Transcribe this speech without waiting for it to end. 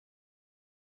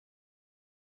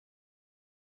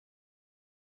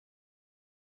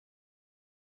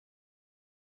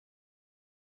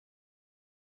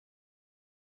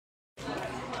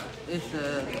It's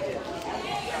Okay,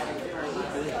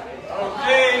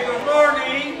 good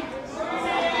morning.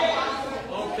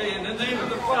 Okay, in the name of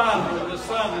the Father, and the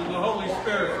Son, and the Holy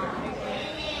Spirit.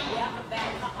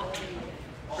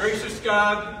 Gracious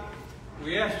God,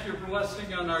 we ask your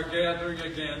blessing on our gathering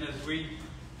again as we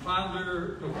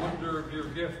ponder the wonder of your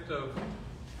gift of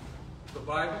the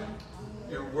Bible,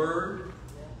 your Word,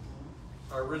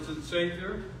 our risen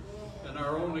Savior, and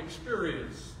our own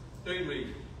experience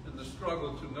daily in the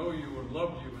struggle to know you and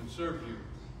love you and serve you.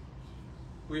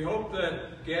 We hope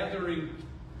that gathering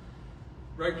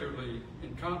regularly,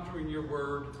 encountering your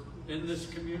Word in this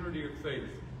community of faith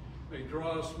may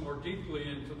draw us more deeply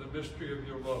into the mystery of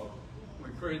your love.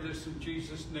 We pray this in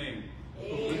Jesus' name.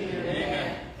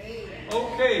 Amen.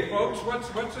 Okay, folks, what's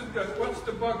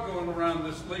the bug going around,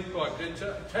 this late bug? It's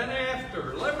 10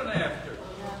 after, 11 after.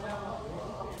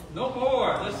 No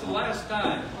more. This is the last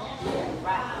time.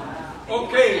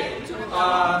 Okay,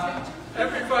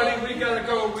 everybody, we gotta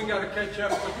go. We gotta catch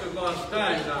up with the lost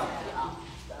time now.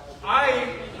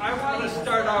 I want to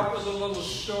start out with a little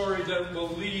story that will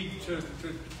lead to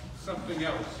something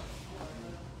else.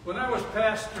 When I was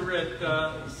pastor at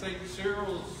St.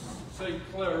 Cyril's, St.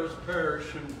 Clair's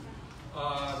Parish in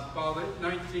about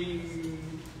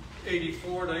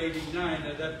 1984 to 89,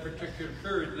 at that particular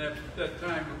period, and at that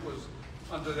time it was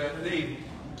under that name,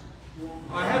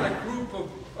 I had a group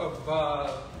of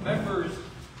members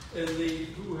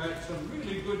who had some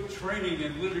really good training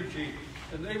in liturgy,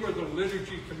 and they were the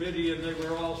liturgy committee, and they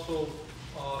were also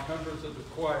members of the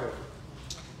choir.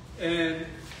 And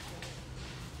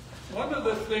one of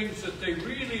the things that they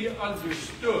really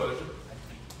understood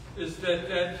is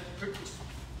that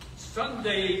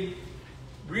Sunday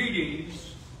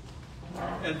readings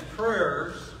and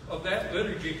prayers of that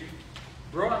liturgy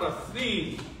brought a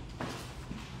theme,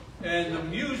 and the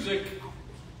music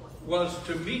was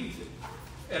to meet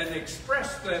and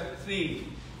express that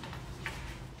theme.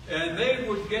 And they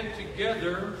would get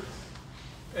together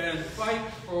and fight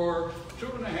for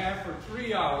 2.5 or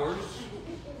 3 hours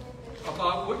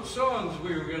about which songs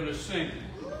we were going to sing.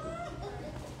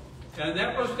 And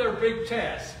that was their big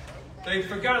task. They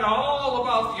forgot all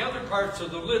about the other parts of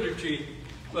the liturgy,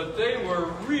 but they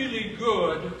were really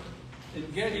good in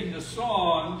getting the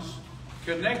songs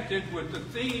connected with the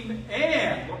theme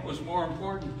and, what was more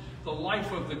important, the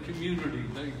life of the community,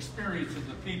 the experience of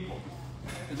the people.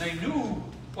 And they knew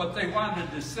what they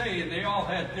wanted to say, and they all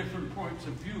had different points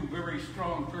of view, very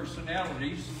strong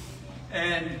personalities.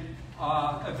 And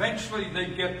eventually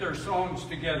they'd get their songs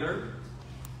together.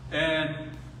 And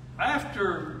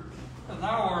after an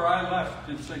hour, I left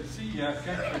and said, see ya,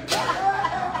 catch you.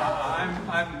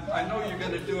 I know you're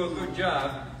going to do a good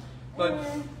job. But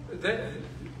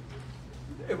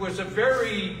it was a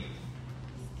very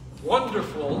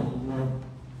wonderful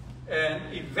and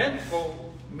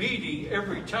eventful meeting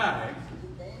every time,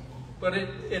 but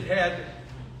it had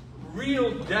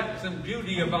real depth and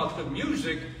beauty about the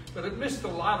music, but it missed a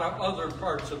lot of other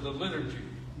parts of the liturgy.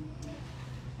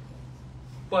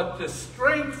 But the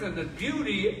strength and the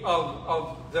beauty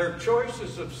of their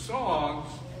choices of songs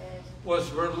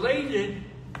was related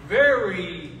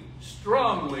very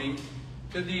strongly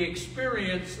to the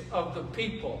experience of the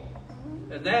people.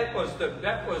 And that was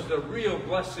the real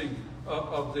blessing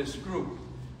of this group,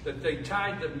 that they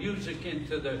tied the music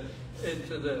into the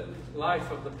life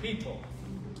of the people.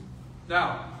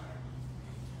 Now,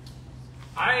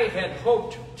 I had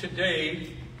hoped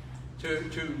today to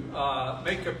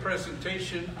make a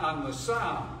presentation on the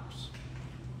Psalms.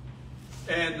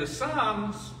 And the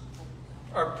Psalms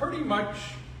are pretty much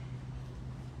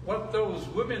what those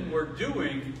women were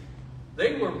doing.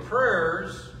 They were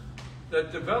prayers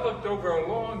that developed over a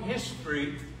long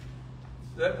history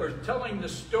that were telling the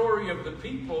story of the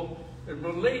people and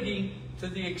relating to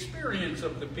the experience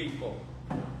of the people.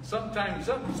 Sometimes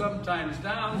up, sometimes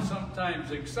down,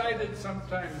 sometimes excited,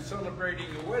 sometimes celebrating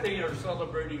a wedding or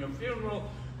celebrating a funeral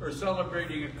or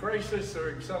celebrating a crisis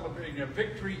or celebrating a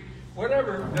victory.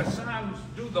 Whatever, the Psalms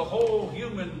do the whole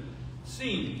human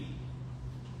scene.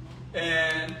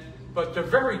 But they're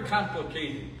very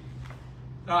complicated.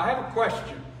 Now, I have a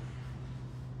question.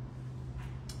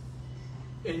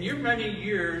 In your many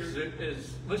years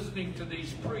as listening to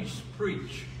these priests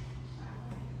preach,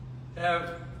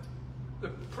 have the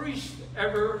priests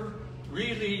ever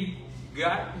really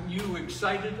gotten you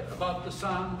excited about the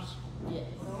Psalms? Yes.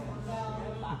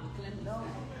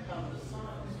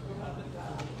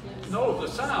 No, the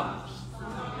Psalms.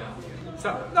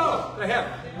 So, no, they have.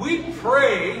 We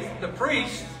pray, the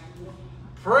priests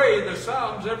pray the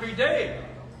Psalms every day.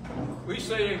 We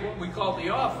say what we call the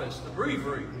office, the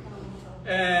breviary.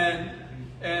 And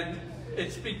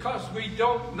it's because we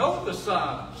don't know the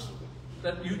Psalms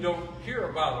that you don't hear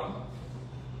about them.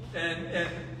 And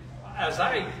as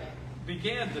I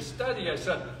began to study, I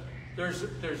said, there's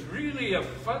really a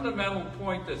fundamental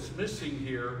point that's missing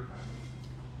here.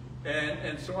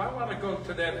 And so I want to go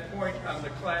to that point on the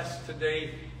class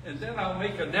today, and then I'll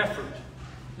make an effort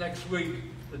next week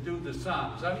to do the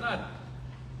Psalms. I'm not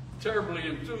terribly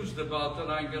enthused about that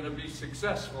I'm going to be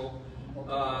successful,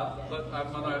 but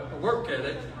I'm going to work at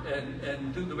it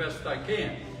and do the best I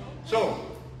can. So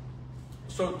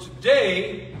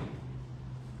today,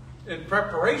 in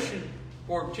preparation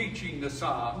for teaching the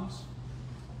Psalms,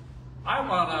 I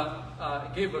want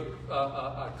to give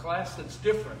a class that's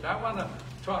different. I want to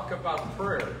talk about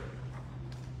prayer.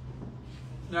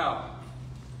 Now,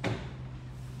 if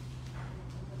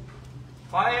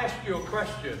I ask you a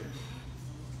question,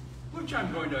 which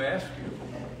I'm going to ask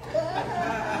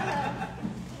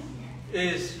you,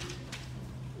 is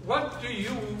what do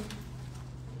you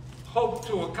hope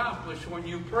to accomplish when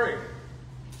you pray?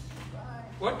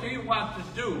 What do you want to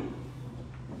do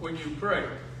when you pray?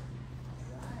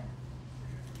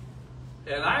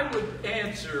 And I would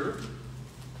answer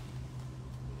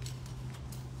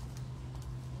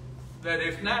that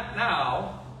if not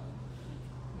now,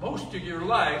 most of your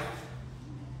life,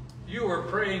 you are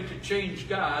praying to change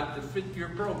God to fit your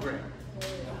program.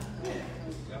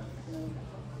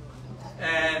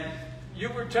 And you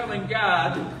were telling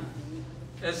God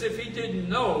as if He didn't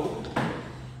know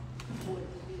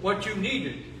what you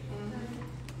needed,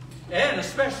 and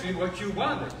especially what you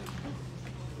wanted.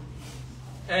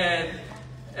 And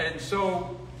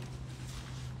so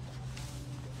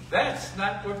that's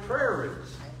not what prayer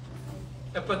is.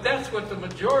 But that's what the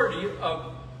majority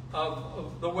of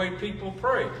the way people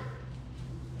pray.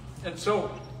 And so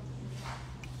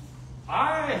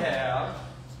I have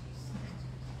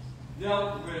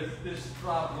dealt with this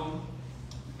problem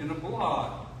in a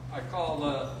blog I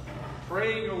call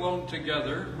Praying Alone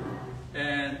Together,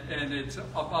 and it's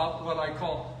about what I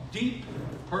call deep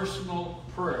personal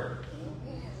prayer.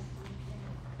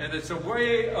 And it's a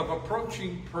way of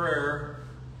approaching prayer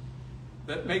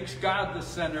that makes God the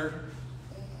center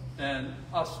and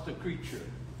us the creature,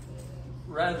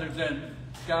 rather than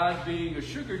God being a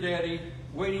sugar daddy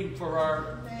waiting for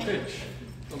our pitch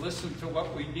to listen to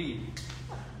what we need.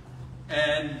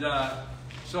 And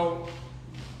so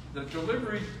the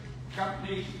delivery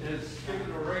company has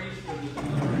given a raise to the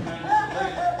delivery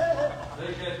man, so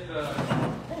they get a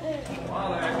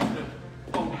lot of extra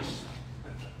bonus.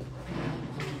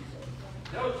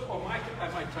 I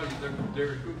might tell you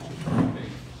they're groups of 3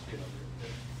 pages.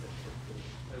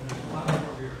 And there's a lot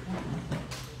over here.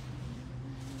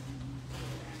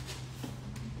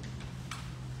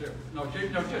 There. No,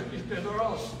 just they're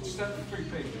all 73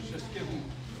 pages. Just give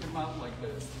them out like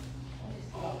this.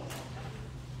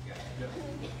 Yeah.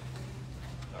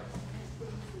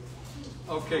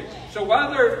 Okay, so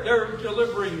while they're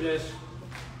delivering this,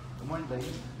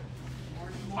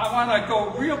 I want to go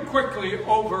real quickly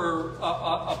over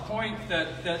a point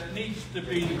that needs to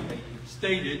be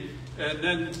stated, and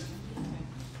then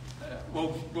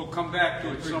we'll come back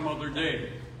to it some other day.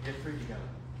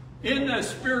 In the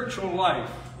spiritual life,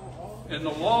 in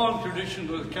the long tradition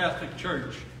of the Catholic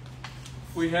Church,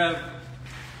 we have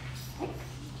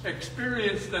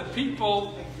experienced that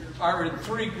people are in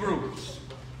 3 groups.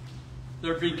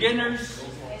 They're beginners,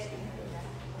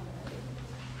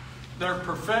 they're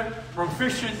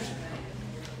proficient,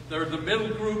 they're the middle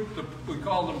group, we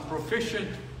call them proficient,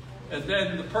 and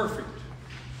then the perfect.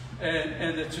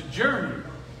 And it's a journey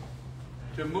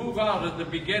to move out of the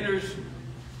beginners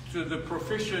to the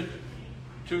proficient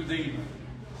to the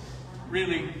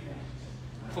really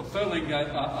fulfilling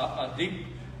a deep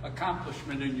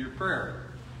accomplishment in your prayer.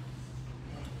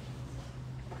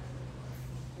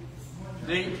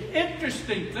 The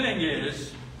interesting thing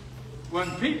is,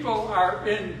 when people are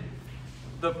in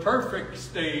the perfect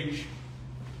stage,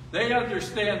 they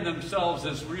understand themselves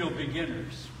as real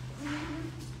beginners,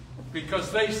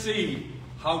 because they see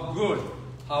how good,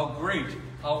 how great,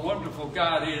 how wonderful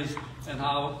God is, and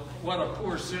what a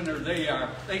poor sinner they are.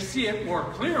 They see it more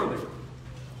clearly.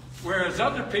 Whereas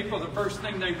other people, the first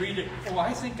thing they read is, oh,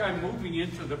 I think I'm moving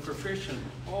into the proficient.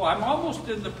 Oh, I'm almost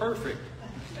in the perfect.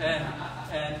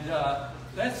 And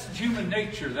that's human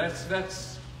nature. That's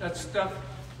stuff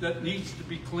that needs to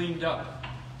be cleaned up.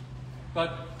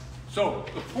 But so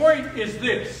the point is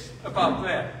this about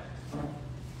that: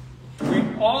 we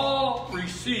all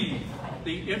receive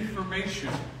the information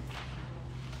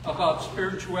about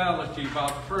spirituality,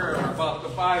 about prayer, about the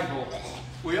Bible.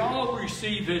 We all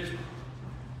receive it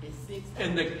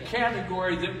in the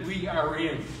category that we are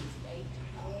in.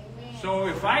 So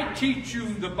if I teach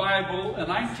you the Bible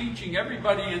and I'm teaching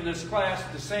everybody in this class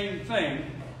the same thing,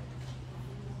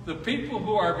 the people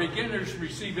who are beginners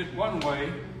receive it one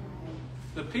way.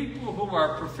 The people who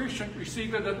are proficient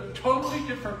receive it a totally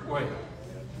different way.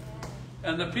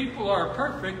 And the people who are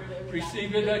perfect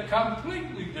receive it a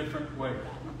completely different way.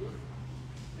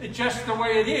 It's just the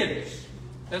way it is.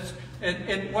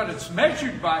 And what it's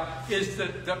measured by is the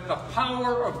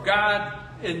power of God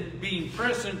in being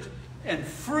present and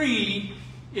free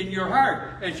in your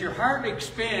heart. As your heart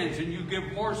expands and you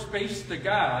give more space to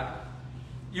God,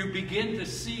 you begin to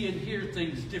see and hear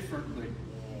things differently.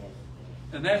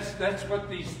 And that's what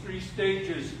these 3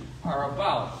 stages are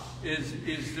about,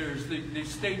 is there's the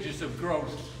stages of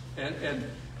growth. And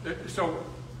so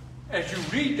as you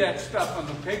read that stuff on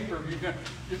the paper,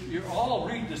 you all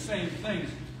read the same things,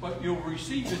 but you'll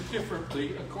receive it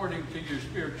differently according to your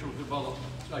spiritual development.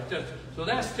 So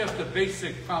that's just a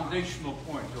basic foundational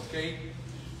point, okay?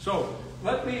 So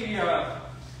let me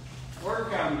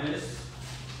work on this.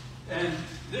 And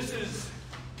there's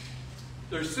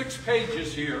 6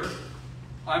 pages here.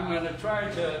 I'm going to try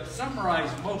to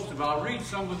summarize most of it. I'll read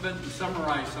some of it and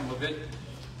summarize some of it.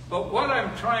 But what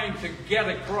I'm trying to get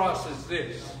across is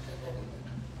this.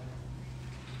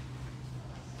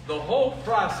 The whole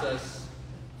process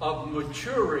of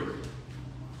maturing,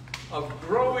 of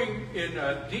growing in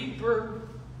a deeper,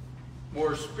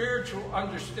 more spiritual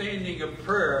understanding of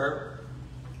prayer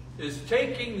is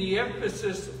taking the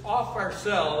emphasis off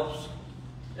ourselves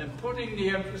and putting the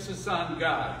emphasis on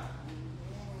God.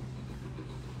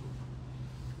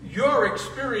 Your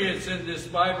experience in this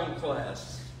Bible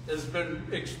class has been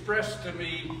expressed to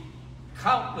me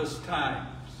countless times.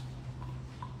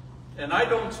 And I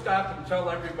don't stop and tell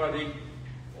everybody,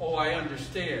 oh, I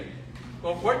understand.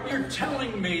 But what you're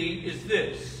telling me is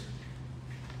this.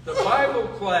 The Bible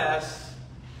class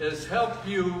has helped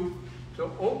you to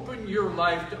open your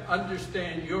life to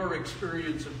understand your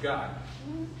experience of God.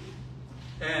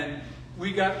 And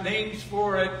we got names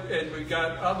for it, and we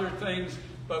got other things.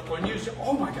 But when you say,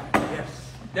 oh my God, yes,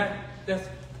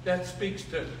 that speaks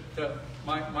to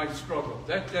my struggle.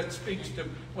 That speaks to,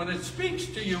 when it speaks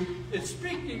to you, it's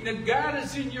speaking that God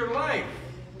is in your life.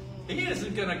 He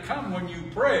isn't going to come when you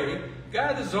pray.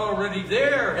 God is already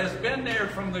there, has been there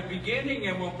from the beginning,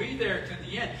 and will be there to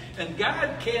the end. And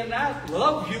God cannot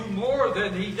love you more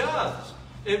than He does.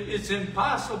 It's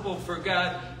impossible for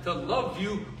God to love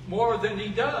you more than He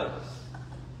does.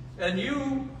 And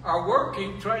you are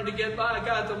working, trying to get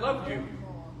God to love you,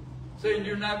 saying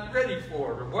you're not ready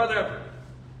for it or whatever.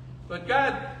 But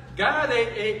God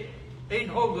ain't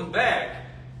holding back.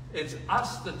 It's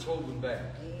us that's holding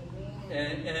back.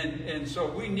 And so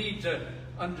we need to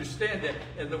understand that.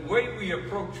 And the way we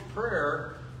approach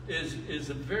prayer is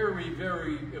a very,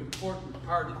 very important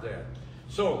part of that.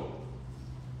 So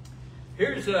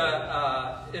here's in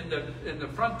the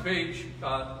front page,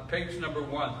 page number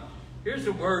 1. Here's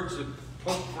the words that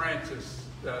Pope Francis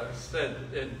said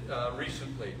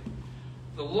recently.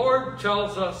 The Lord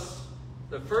tells us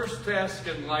the first task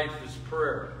in life is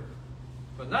prayer.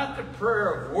 But not the prayer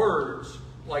of words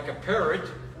like a parrot,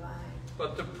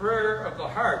 but the prayer of the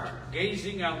heart,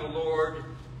 gazing on the Lord,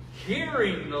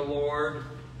 hearing the Lord,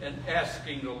 and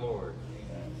asking the Lord.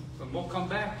 And we'll come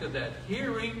back to that.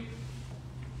 Hearing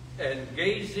and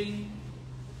gazing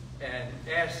and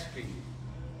asking.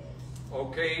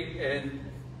 Okay, and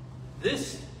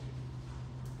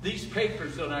these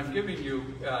papers that I'm giving you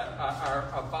are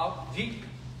about deep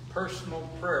personal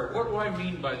prayer. What do I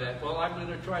mean by that? Well, I'm going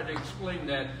to try to explain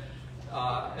that.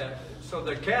 So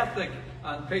the Catholic,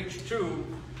 on page 2,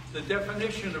 the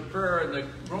definition of prayer in the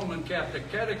Roman Catholic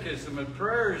Catechism, and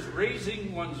prayer is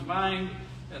raising one's mind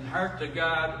and heart to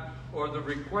God, or the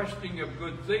requesting of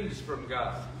good things from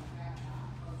God.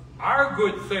 Our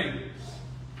good things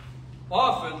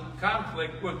often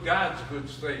conflict with God's good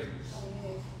things.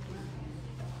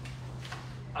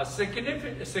 A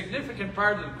significant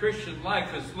part of the Christian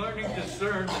life is learning to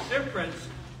discern the difference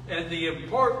and the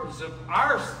importance of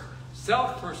our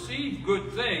self-perceived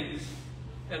good things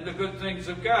and the good things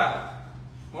of God.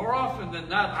 More often than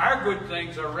not, our good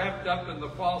things are wrapped up in the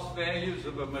false values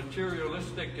of a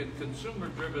materialistic and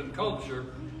consumer-driven culture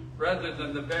rather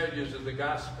than the values of the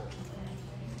gospel.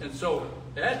 And so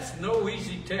that's no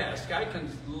easy task. I can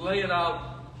lay it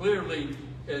out clearly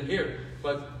in here.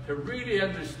 But to really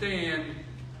understand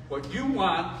what you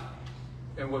want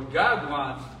and what God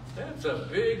wants, that's a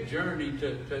big journey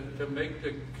to make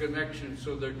the connection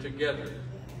so they're together.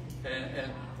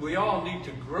 And we all need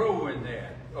to grow in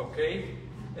that, okay?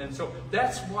 And so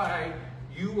that's why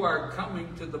you are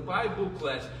coming to the Bible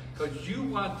class because you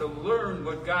want to learn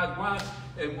what God wants,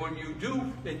 and when you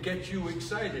do, it gets you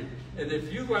excited. And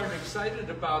if you aren't excited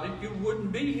about it, you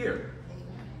wouldn't be here.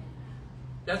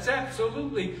 That's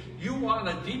absolutely, you want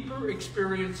a deeper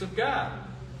experience of God.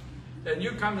 And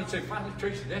you come and say, Father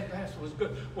Tracy, that class was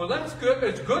good. Well, that's good.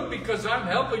 It's good because I'm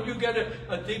helping you get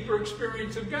a deeper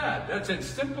experience of God. That's as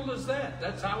simple as that.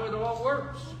 That's how it all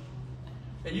works.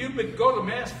 And you could go to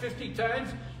Mass 50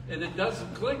 times and it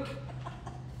doesn't click.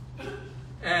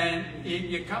 And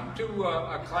you come to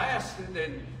a class and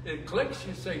then it clicks.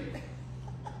 You say,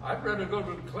 I'd rather go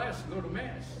to the class than go to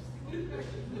Mass.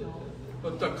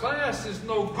 But the class is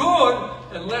no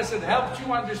good unless it helps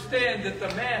you understand that the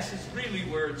Mass is really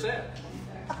where it's at.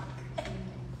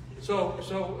 So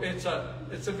it's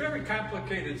a very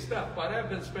complicated stuff, but I've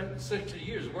been spending 60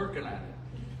 years working on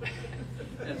it.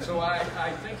 And so I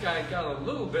think I got a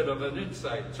little bit of an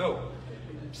insight. So,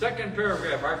 second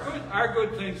paragraph, our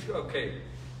good things, okay.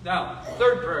 Now,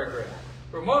 third paragraph.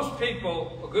 For most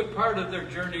people, a good part of their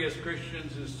journey as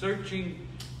Christians is searching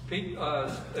people.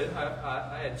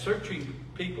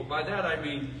 By that I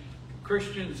mean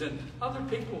Christians and other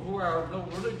people who are of no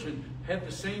religion have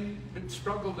the same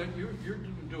struggle that you're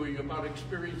doing about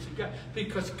experiencing God.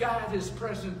 Because God is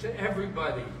present to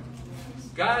everybody.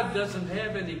 God doesn't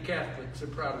have any Catholics or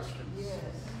Protestants.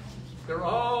 They're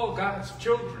all God's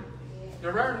children.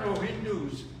 There are no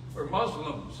Hindus or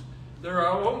Muslims. There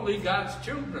are only God's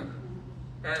children.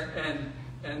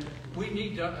 And we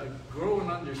need to grow in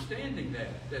understanding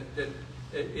that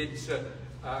it's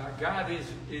God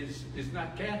is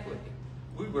not Catholic.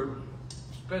 We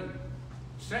spent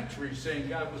centuries saying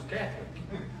God was Catholic,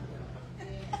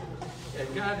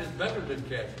 and God is better than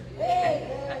Catholic.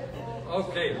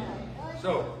 Okay,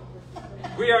 so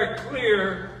we are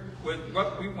clear with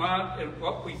what we want and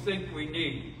what we think we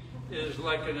need. It is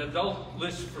like an adult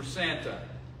list for Santa.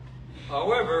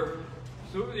 However,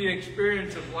 through the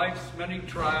experience of life's many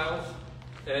trials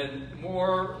and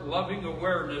more loving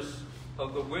awareness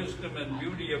of the wisdom and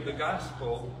beauty of the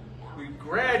gospel, we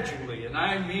gradually, and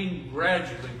I mean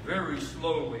gradually, very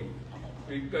slowly,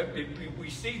 we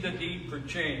see the need for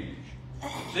change.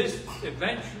 This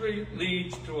eventually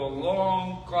leads to a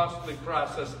long, costly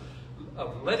process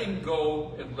of letting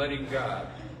go and letting God.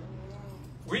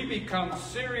 We become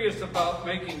serious about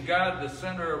making God the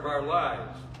center of our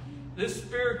lives. This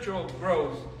spiritual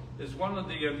growth is one of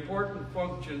the important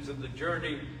functions of the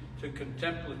journey to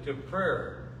contemplative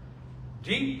prayer.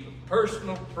 Deep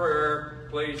personal prayer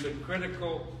plays a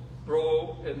critical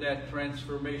role in that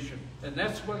transformation. And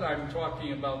that's what I'm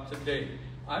talking about today.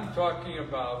 I'm talking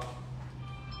about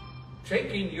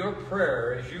taking your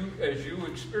prayer as you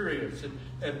experience it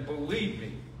and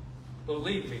believing.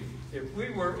 If we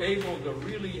were able to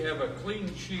really have a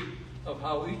clean sheet of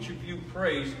how each of you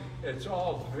prays, it's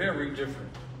all very different.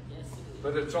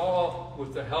 But it's all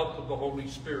with the help of the Holy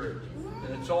Spirit.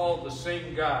 And it's all the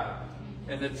same God.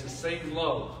 And it's the same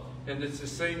love. And it's the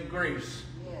same grace.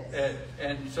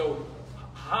 And so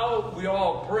how we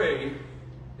all pray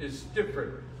is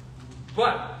different.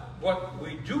 But what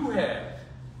we do have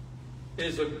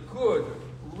is a good,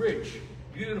 rich,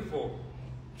 beautiful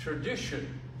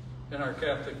tradition in our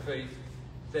Catholic faith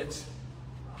that's,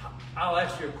 I'll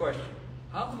ask you a question.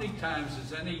 How many times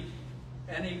has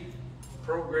any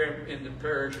program in the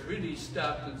parish really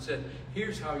stopped and said,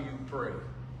 here's how you pray?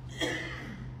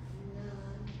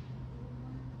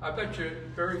 I bet you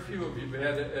very few of you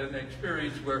have had an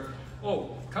experience where,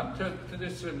 oh, come to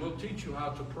this and we'll teach you how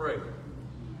to pray.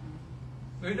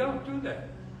 We don't do that.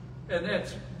 And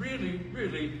that's really,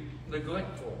 really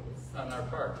neglectful on our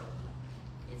part.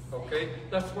 Okay?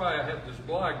 That's why I have this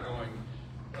blog going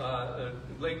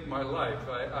late in my life.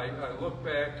 I look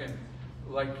back and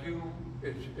like you,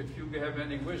 if you have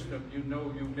any wisdom, you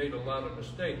know you made a lot of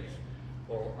mistakes.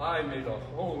 Well, I made a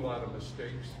whole lot of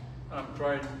mistakes. I'm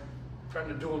trying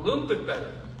to do a little bit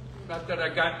better. Not that I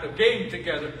got the game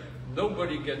together.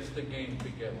 Nobody gets the game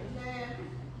together.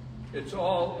 It's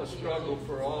all a struggle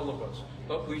for all of us.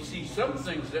 But we see some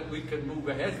things that we can move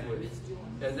ahead with.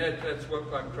 And that's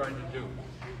what I'm trying to do.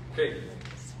 Okay.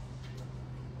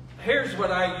 Here's what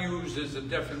I use as a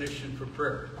definition for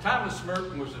prayer. Thomas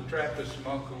Merton was a Trappist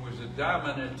monk who was the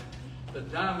dominant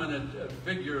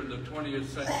figure in the 20th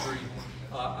century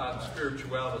on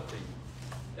spirituality.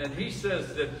 And he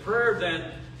says that prayer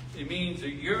then, it means a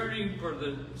yearning for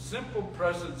the simple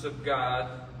presence of God,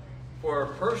 for a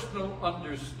personal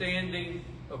understanding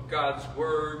of God's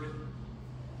word,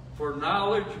 for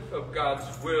knowledge of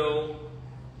God's will,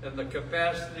 and the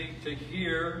capacity to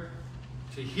hear.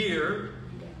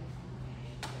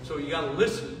 So you got to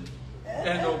listen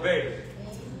and obey.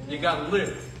 You got to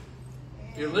live.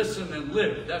 You listen and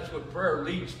live. That's what prayer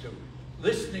leads to.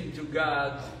 Listening to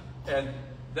God and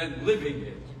then living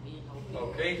it.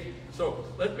 Okay? So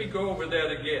let me go over that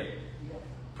again.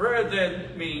 Prayer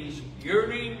then means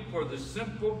yearning for the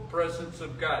simple presence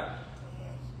of God.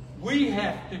 We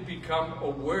have to become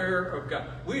aware of God.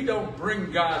 We don't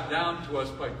bring God down to us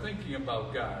by thinking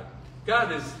about God.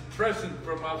 God is present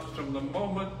from us from the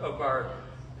moment of our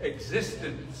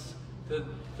existence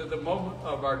to the moment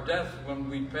of our death, when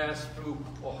we pass through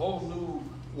a whole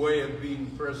new way of being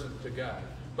present to God.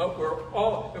 But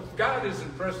if God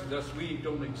isn't present to us, we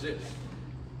don't exist.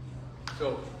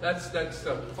 So that's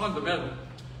fundamental.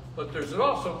 But there's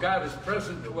also, God is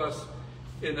present to us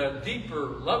in a deeper,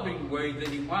 loving way that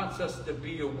he wants us to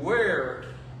be aware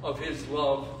of his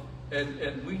love,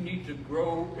 and we need to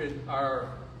grow in our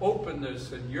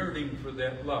openness and yearning for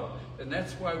that love. And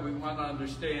that's why we want to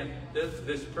understand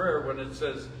this prayer when it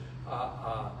says,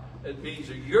 it means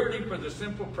a yearning for the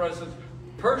simple presence,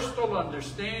 personal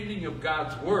understanding of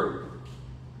God's word,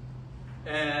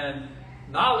 and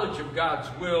knowledge of God's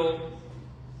will.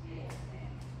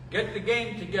 Get the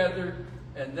game together,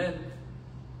 and then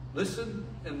listen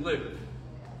and live.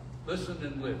 Listen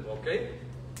and live, okay?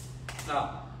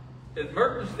 Now, in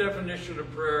Merton's definition of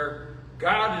prayer,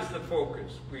 God is the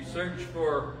focus. We search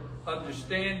for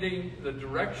understanding the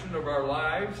direction of our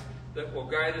lives that will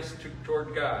guide us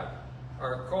toward God.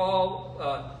 Our call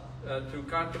to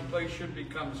contemplation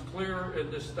becomes clearer in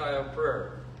this style of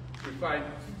prayer. We find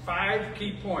 5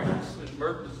 key points in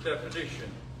Merton's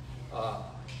definition.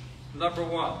 Number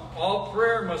 1, all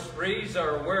prayer must raise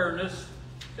our awareness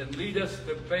and lead us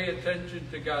to pay attention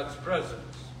to God's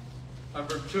presence.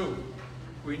 Number 2,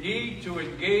 we need to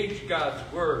engage God's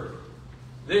word.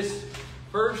 This,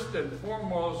 first and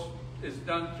foremost, is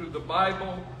done through the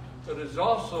Bible, but is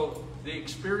also the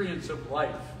experience of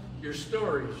life. Your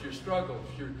stories, your struggles,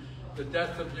 the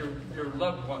death of your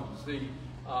loved ones, the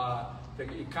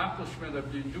accomplishment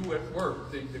of you do at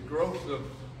work, the growth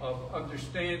of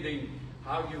understanding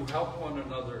how you help one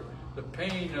another, the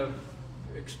pain of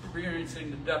experiencing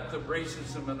the depth of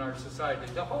racism in our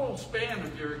society. The whole span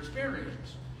of your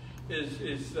experience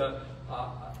is the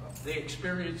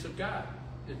experience of God.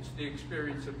 It's the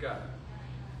experience of God.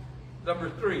 Number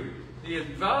 3, the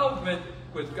involvement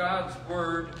with God's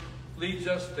word leads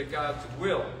us to God's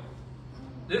will.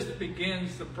 This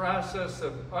begins the process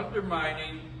of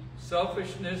undermining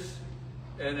selfishness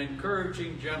and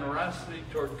encouraging generosity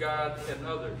toward God and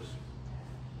others.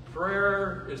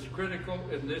 Prayer is critical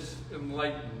in this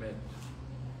enlightenment.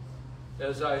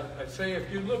 As I say,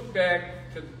 if you look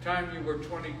back to the time you were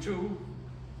 22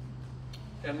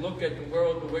 and look at the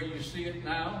world the way you see it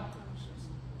now,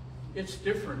 it's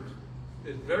different.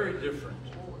 It's very different.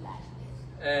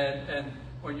 And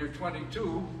when you're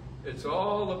 22, it's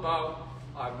all about,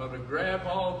 I'm going to grab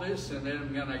all this, and then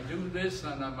I'm going to do this,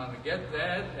 and I'm going to get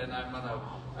that, and I'm going to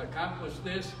accomplish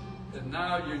this. And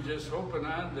now you're just hoping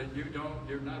on that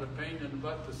you're not a pain in the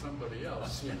butt to somebody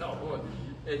else. You know,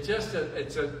 it's just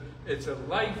it's a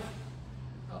life.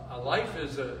 A life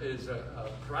is a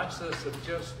process of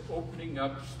just opening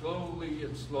up slowly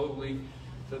and slowly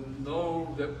to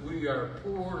know that we are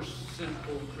poor,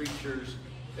 sinful creatures,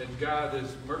 and God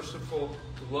is merciful,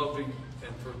 loving,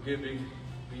 and forgiving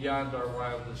beyond our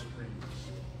wildest dreams.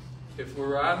 If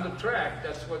we're on the track,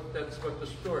 that's what the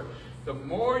story. The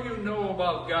more you know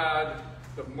about God,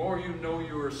 the more you know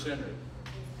you're a sinner.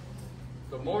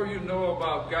 The more you know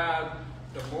about God,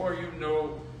 the more you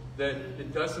know that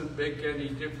it doesn't make any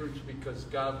difference because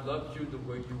God loves you the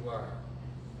way you are.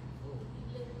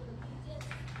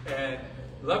 And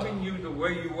loving you the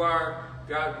way you are,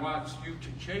 God wants you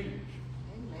to change.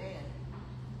 Amen.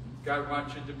 God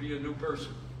wants you to be a new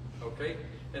person. Okay?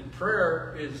 And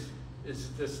prayer is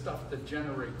the stuff that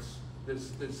generates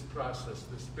this process,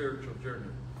 this spiritual journey.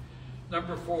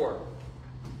 Number 4,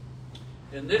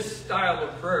 in this style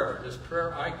of prayer, this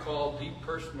prayer I call deep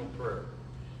personal prayer,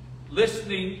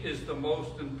 listening is the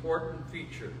most important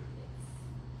feature.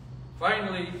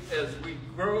 Finally, as we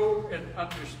grow in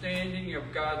understanding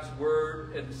of God's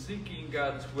word and seeking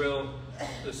God's will,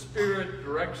 the Spirit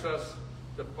directs us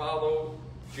to follow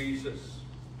Jesus.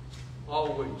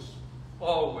 Always,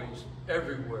 always,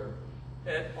 everywhere,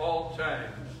 at all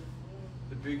times.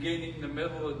 The beginning, the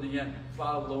middle, and the end.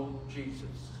 Follow Jesus.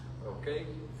 Okay?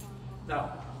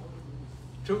 Now,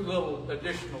 2 little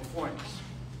additional points.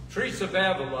 Teresa of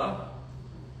Avila,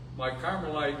 my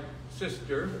Carmelite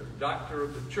sister, doctor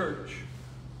of the church,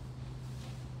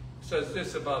 says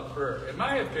this about prayer. In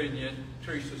my opinion,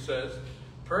 Teresa says,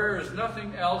 prayer is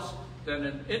nothing else than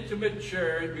an intimate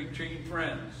sharing between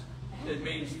friends. It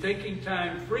means taking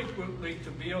time frequently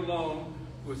to be alone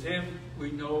with Him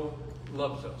we know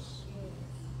loves us.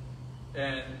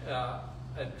 And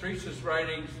Teresa's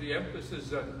writings, the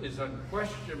emphasis is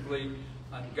unquestionably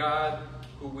on God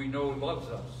who we know loves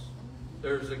us.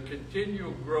 There's a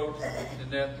continual growth in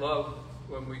that love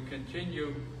when we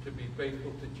continue to be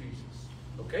faithful to Jesus.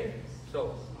 Okay?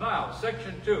 So, now,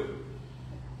 section 2.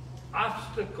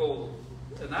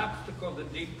 An obstacle to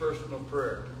deep personal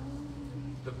prayer.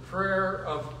 The prayer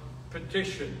of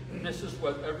petition. And this is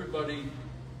what everybody,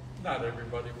 not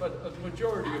everybody, but a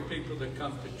majority of people that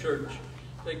come to church,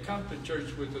 they come to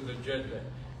church with an agenda.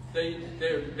 They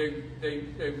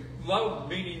love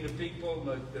meeting the people,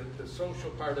 the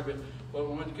social part of it, but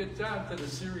when it gets down to the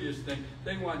serious thing,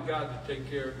 they want God to take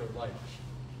care of their life.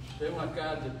 They want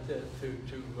God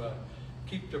to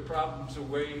keep the problems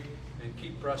away and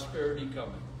keep prosperity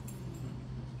coming.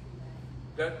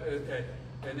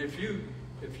 And if you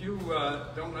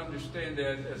don't understand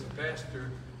that as a pastor,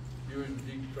 you're in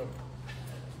deep trouble.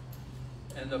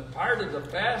 And the part of the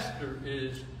pastor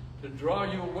is to draw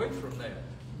you away from that,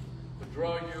 to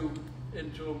draw you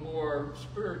into a more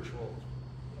spiritual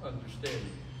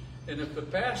understanding. And if the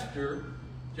pastor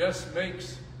just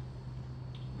makes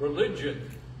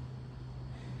religion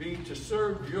be to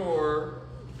serve your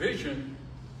vision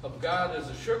of God as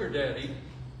a sugar daddy,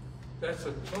 that's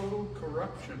a total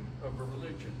corruption of a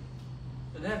religion.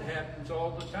 And that happens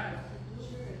all the time.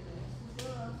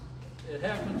 It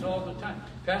happens all the time.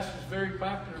 Pastor's very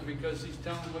popular because he's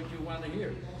telling what you want to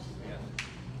hear.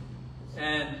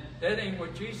 And that ain't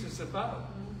what Jesus is about.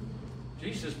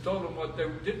 Jesus told them what they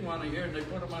didn't want to hear, and they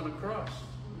put him on the cross.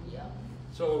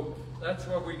 So that's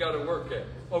what we got to work at.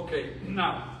 Okay,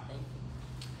 now,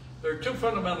 there are two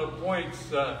fundamental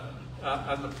points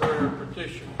on the prayer of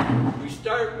petition. We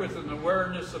start with an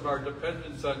awareness of our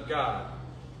dependence on God.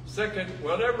 Second,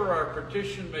 whatever our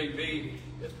petition may be,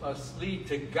 it must lead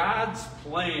to God's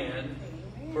plan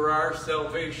for our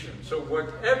salvation. So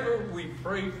whatever we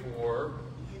pray for,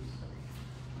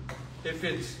 if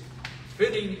it's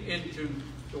fitting into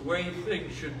the way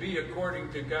things should be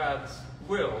according to God's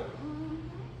will,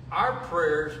 our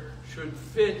prayers should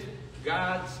fit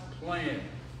God's plan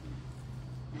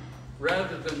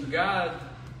rather than God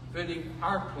fitting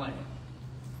our plan.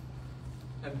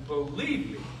 And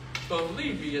believe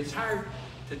me, it's hard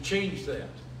to change that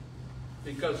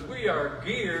because we are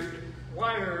geared,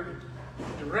 wired,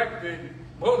 directed,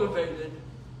 motivated,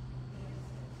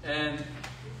 and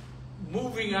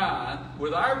moving on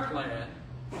with our plan,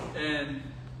 and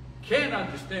can't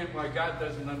understand why God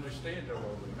doesn't understand it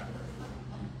all the time.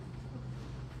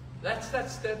 That's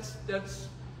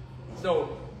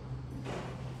so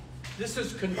this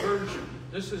is conversion.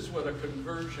 This is what a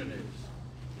conversion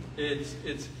is.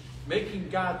 It's making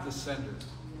God the center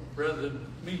rather than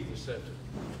me the center.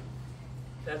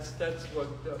 That's what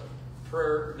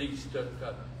prayer needs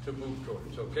to move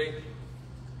towards, okay?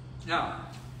 Now,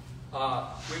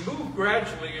 we move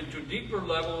gradually into deeper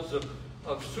levels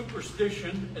of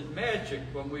superstition and magic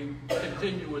when we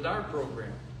continue with our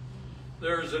program.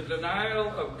 There is a denial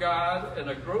of God and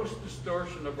a gross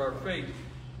distortion of our faith.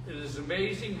 It is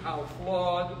amazing how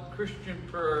flawed Christian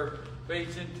prayer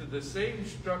fades into the same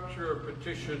structure of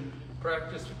petition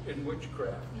practiced in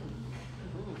witchcraft.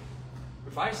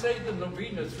 If I say the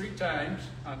novena 3 times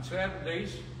on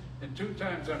Saturdays and 2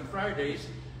 times on Fridays,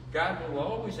 God will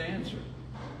always answer.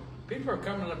 People are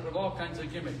coming up with all kinds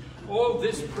of gimmicks. Oh,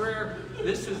 this prayer,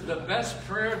 this is the best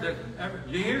prayer that ever.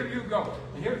 Here you go.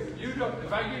 Here, you don't.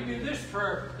 If I give you this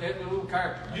prayer, they have a little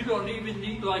card. You don't even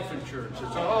need life insurance.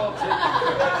 It's all taken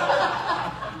care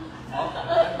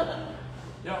of.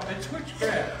 You know, it's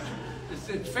witchcraft.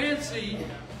 It's fancy,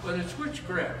 but it's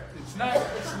witchcraft. It's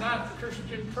not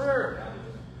Christian prayer.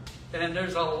 And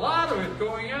there's a lot of it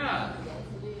going on.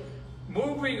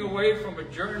 Moving away from a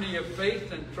journey of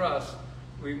faith and trust,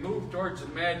 we move towards the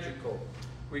magical.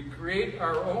 We create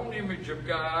our own image of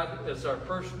God as our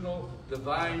personal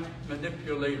divine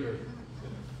manipulator.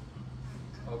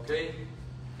 Okay?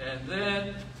 And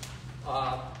then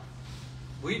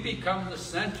we become the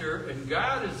center, and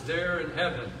God is there in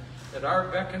heaven at our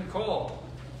beck and call.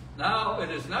 Now, it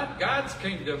is not God's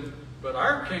kingdom, but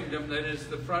our kingdom that is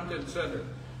the front and center.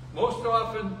 Most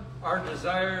often, our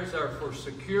desires are for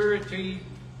security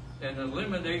and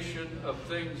elimination of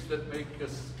things that make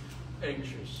us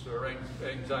anxious or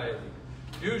anxiety.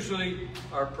 Usually,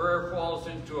 our prayer falls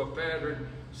into a pattern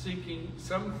seeking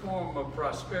some form of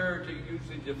prosperity,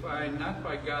 usually defined not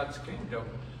by God's kingdom,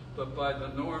 but by the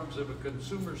norms of a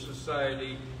consumer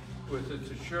society with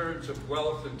its assurance of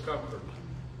wealth and comfort.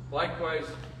 Likewise,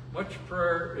 much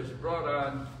prayer is brought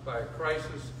on by a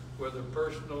crisis, whether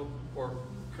personal or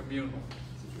communal.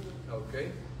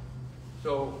 Okay?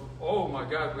 So, oh my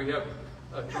God, we have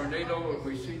a tornado and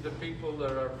we see the people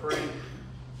that are praying.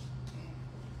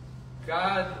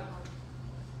 God,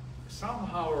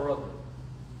 somehow or other,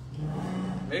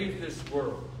 made this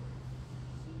world.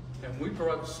 And we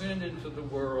brought sin into the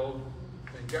world,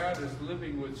 and God is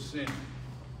living with sin.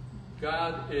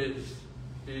 God is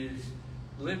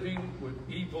living with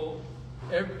evil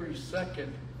every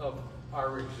second of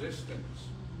our existence.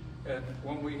 And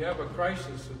when we have a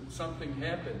crisis and something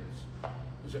happens,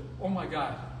 we say, oh my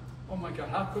God,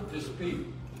 how could this be?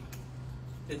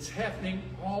 It's happening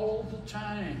all the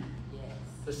time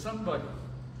to somebody,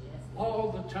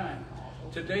 all the time.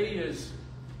 Today is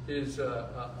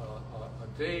a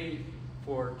day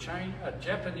for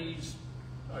Japanese.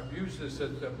 I've used this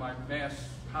at my mass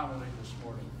homily this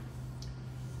morning.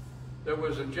 There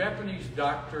was a Japanese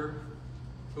doctor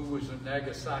who was in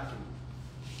Nagasaki.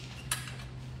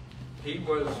 He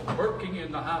was working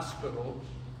in the hospital,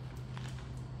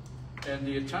 and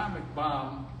the atomic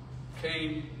bomb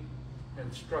came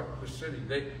and struck the city.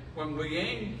 When we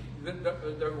aimed,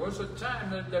 there was a time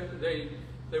that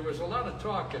there was a lot of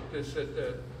talk at this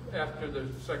after the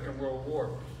Second World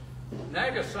War.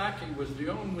 Nagasaki was the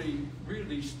only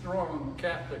really strong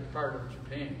Catholic part of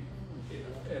Japan.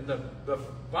 And the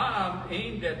bomb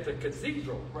aimed at the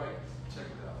cathedral. Right. Check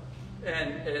it out.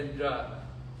 And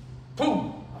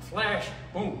boom, a flash,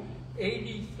 boom.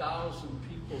 80,000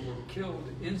 people were killed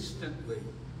instantly.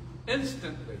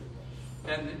 Instantly.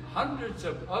 And hundreds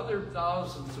of other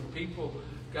thousands of people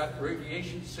got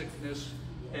radiation sickness,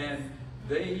 and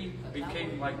they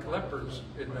became like lepers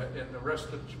in the rest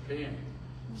of Japan.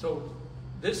 So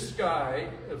this guy,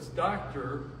 as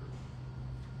doctor,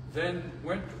 then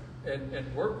went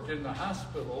and worked in the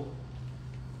hospital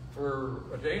for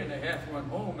a day and a half, went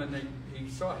home, and he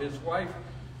saw his wife,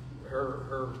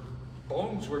 her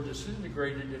bones were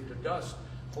disintegrated into dust,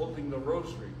 holding the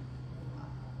rosary.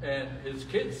 And his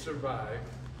kids survived,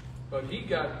 but he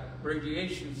got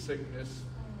radiation sickness.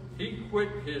 He quit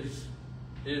his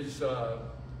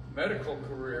medical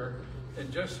career and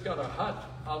just got a hut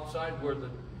outside where the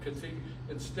cathedral,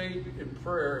 and stayed in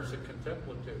prayer as a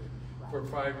contemplative for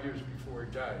 5 years before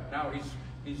he died. Now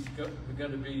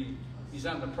he's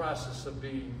on the process of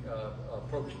being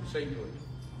approaching sainthood.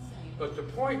 But the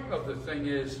point of the thing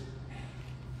is,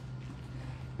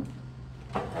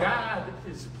 God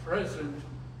is present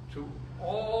to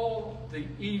all the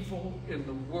evil in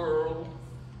the world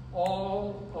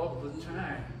all of the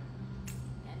time.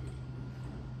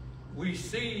 We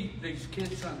see these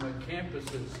kids on the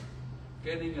campuses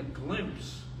getting a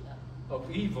glimpse of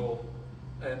evil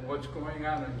and what's going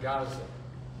on in Gaza.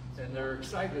 And they're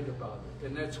excited about it,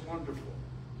 and that's wonderful.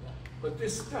 But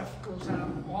this stuff goes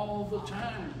on all the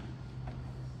time.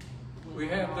 We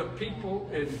have the people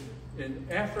in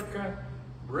Africa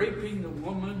raping the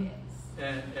woman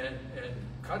and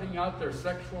cutting out their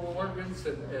sexual organs,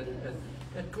 and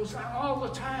it goes on all the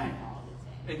time.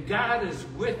 And God is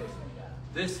with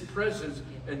this presence,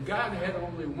 and God had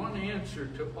only one answer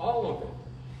to all of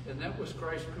it, and that was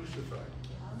Christ crucified.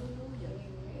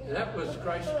 That was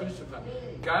Christ crucified.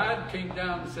 God came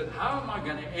down and said, how am I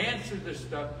going to answer this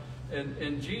stuff?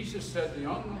 And Jesus said, the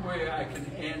only way I can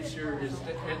answer is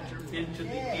to enter into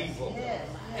the evil.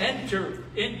 Enter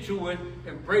into it,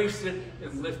 embrace it,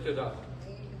 and lift it up.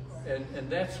 And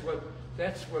that's what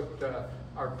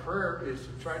our prayer is,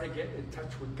 to try to get in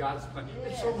touch with God's plan.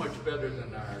 It's so much better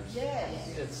than ours.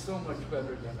 It's so much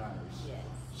better than ours.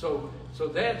 So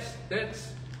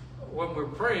that's when we're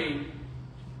praying,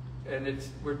 and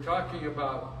we're talking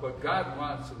about what God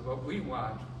wants and what we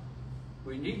want.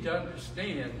 We need to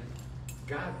understand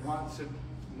God wants it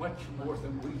much more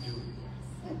than we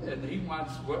do. And he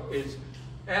wants what is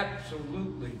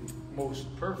absolutely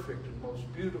most perfect and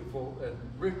most beautiful and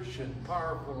rich and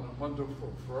powerful and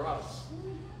wonderful for us,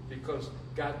 because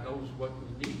God knows what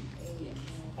we need.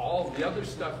 All the other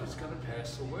stuff is going to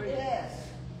pass away.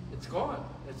 It's gone.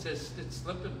 It's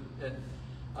slipping. And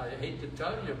I hate to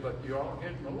tell you, but you're all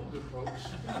getting older, folks.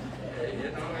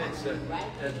 You know,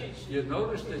 and you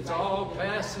notice it's all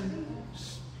passing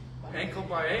ankle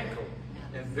by ankle.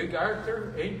 And Big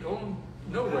Arthur ain't going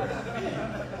nowhere.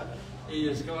 He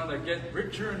is going to get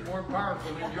richer and more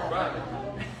powerful in your body.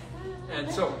 And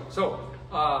so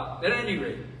at any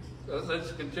rate,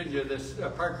 let's continue this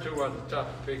part 2 on the top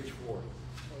of page 4.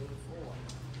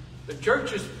 The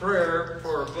church's prayer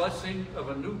for a blessing of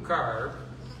a new car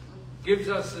gives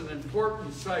us an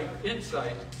important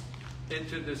insight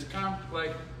into this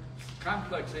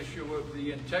complex issue of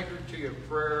the integrity of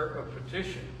prayer of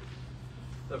petition.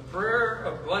 The prayer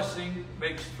of blessing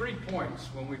makes 3 points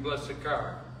when we bless a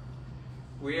car.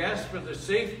 We ask for the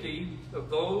safety of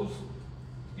those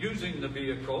using the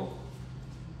vehicle,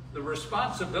 the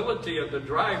responsibility of the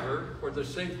driver for the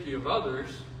safety of others,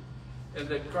 and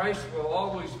that Christ will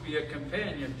always be a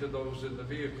companion to those in the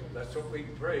vehicle. That's what we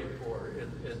pray for.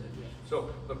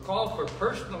 So the call for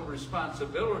personal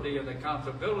responsibility and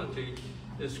accountability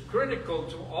is critical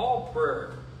to all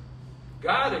prayer.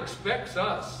 God expects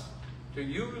us to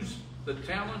use the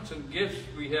talents and gifts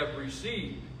we have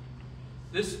received.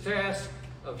 This task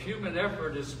of human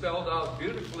effort is spelled out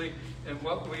beautifully in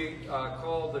what we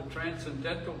call the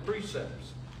transcendental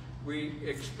precepts. We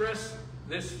express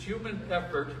this human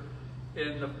effort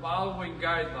in the following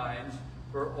guidelines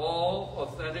for all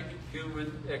authentic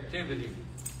human activity.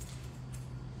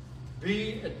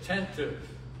 Be attentive.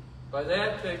 By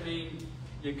that I mean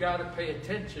you got to pay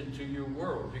attention to your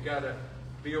world. You got to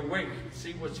be awake,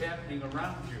 see what's happening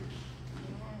around you.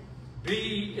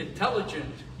 Be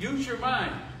intelligent. Use your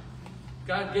mind.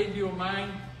 God gave you a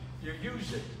mind, you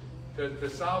use it to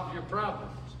solve your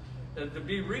problems. And to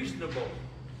be reasonable.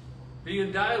 Be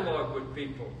in dialogue with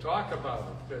people. Talk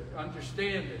about it.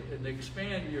 Understand it. And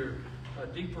expand your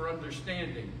deeper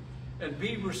understanding. And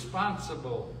be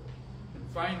responsible. And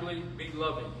finally, be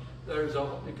loving.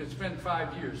 You could spend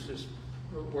 5 years just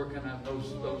working on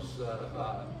those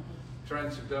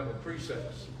transcendental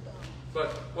precepts.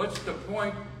 But what's the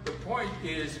point? The point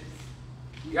is,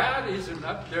 God isn't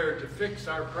up there to fix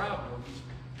our problems.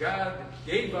 God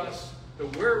gave us the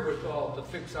wherewithal to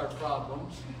fix our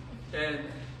problems. And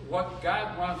what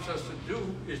God wants us to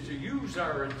do is to use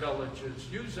our intelligence,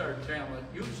 use our talent,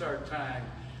 use our time,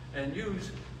 and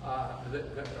use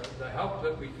the help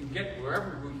that we can get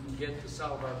wherever we can get to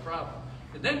solve our problem.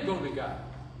 And then go to God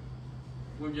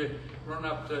when you run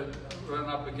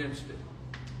up against it.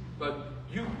 But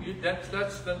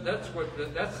that's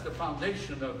the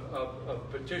foundation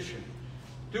of petition.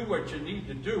 Do what you need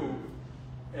to do,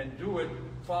 and do it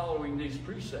following these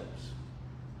precepts.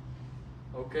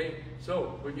 Okay,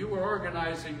 so when you were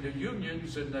organizing the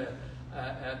unions and the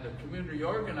community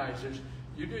organizers,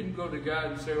 you didn't go to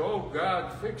God and say, "Oh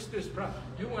God, fix this problem."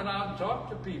 You went out and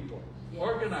talked to people,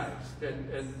 organized, and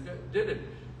did it.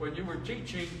 When you were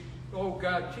teaching, "Oh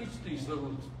God, teach these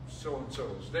little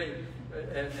so-and-sos."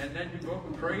 And then you go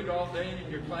and prayed all day in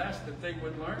your class that they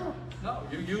would learn. No,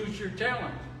 you used your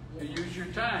talent, you used your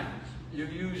time, you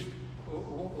used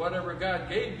whatever God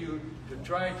gave you to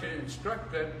try to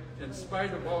instruct them in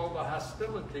spite of all the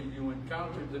hostility you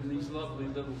encountered in these lovely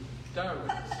little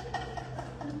darlings.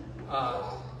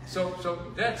 So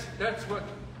that's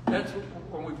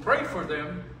when we pray for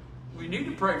them. We need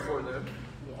to pray for them.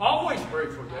 Always pray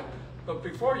for them. But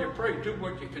before you pray, do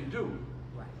what you can do.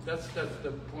 That's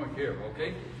the point here,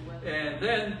 okay? And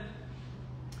then,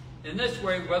 in this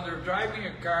way, whether driving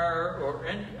a car or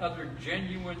any other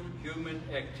genuine human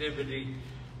activity,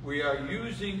 we are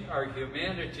using our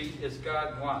humanity as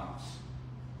God wants.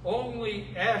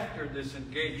 Only after this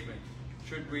engagement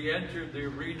should we enter the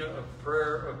arena of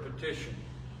prayer of petition.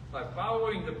 By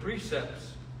following the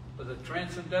precepts, the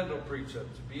transcendental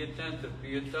precepts, be attentive,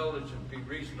 be intelligent, be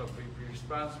reasonable, be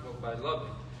responsible, by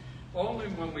loving. Only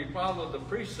when we follow the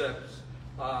precepts,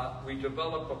 we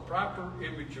develop a proper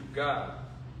image of God.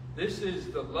 This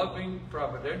is the loving,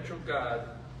 providential God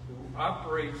who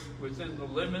operates within the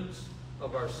limits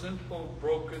of our sinful,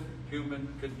 broken human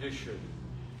condition.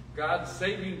 God's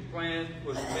saving plan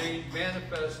was made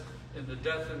manifest in the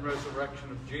death and resurrection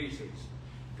of Jesus.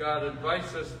 God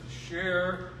invites us to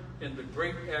share in the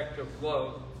great act of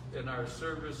love in our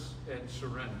service and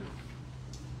surrender.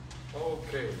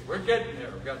 Okay, we're getting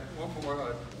there. We've got one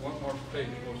more page,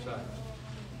 both sides.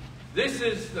 This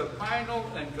is the final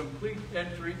and complete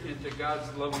entry into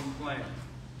God's loving plan.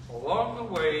 Along the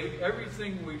way,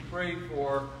 everything we pray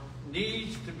for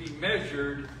needs to be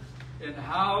measured in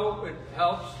how it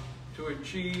helps to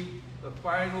achieve the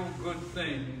final good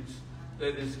things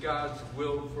that is God's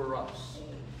will for us.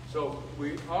 So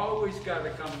we always got to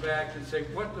come back and say,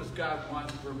 what does God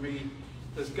want for me?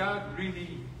 Does God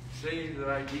really say that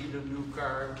I need a new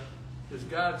car? Does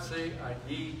God say I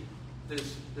need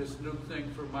this new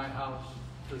thing for my house?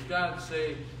 Does God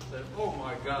say that, oh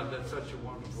my God, that's such a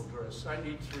wonderful dress, I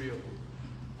need 3 of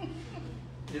them?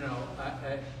 You know,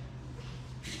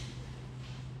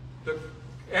 the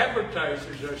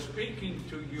advertisers are speaking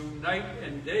to you night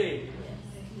and day,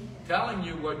 telling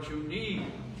you what you need.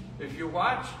 If you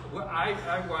watch,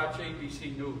 I watch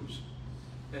ABC News.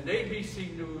 And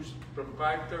ABC News from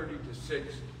 5:30 to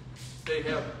 6, they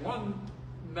have one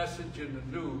message in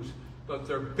the news, but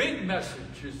their big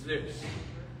message is this: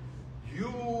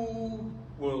 you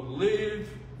will live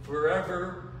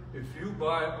forever if you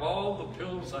buy all the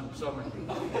pills I'm selling you.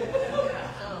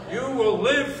 You will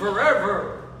live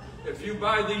forever if you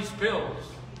buy these pills.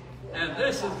 And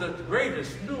this is the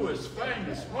greatest, newest,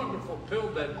 finest, wonderful pill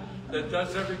that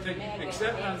does everything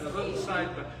except on the little side,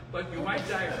 but you might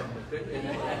die from it.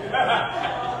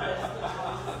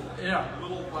 Yeah,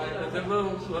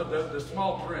 the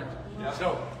small print.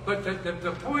 So, but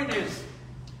the point is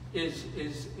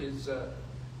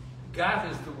God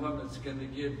is the one that's going to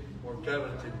give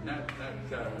mortality, not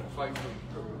fight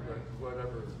or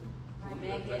whatever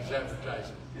that's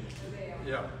advertising.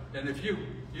 Yeah, and if you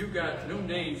got new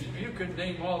names, if you could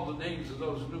name all the names of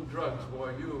those new drugs,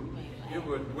 boy, you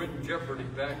would win Jeopardy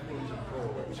backwards and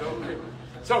forwards. Okay.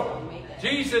 So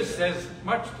Jesus has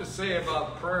much to say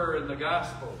about prayer in the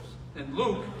Gospels. In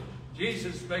Luke,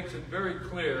 Jesus makes it very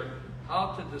clear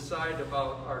how to decide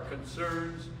about our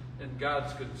concerns and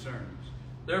God's concerns.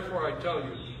 Therefore I tell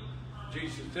you,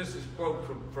 Jesus, this is a quote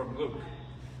from Luke.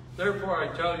 Therefore I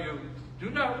tell you, do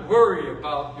not worry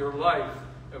about your life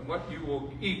and what you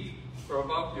will eat, or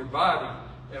about your body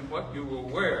and what you will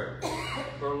wear.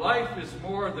 For life is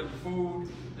more than food,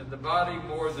 and the body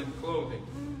more than clothing.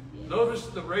 Notice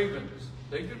the ravens.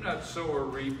 They do not sow or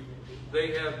reap.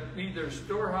 They have neither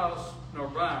storehouse nor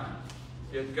barn,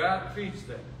 yet God feeds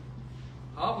them.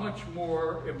 How much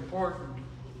more important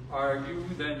are you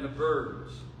than the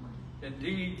birds?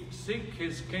 Indeed, seek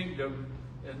his kingdom,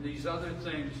 and these other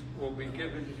things will be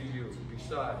given to you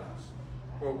besides.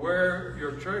 For where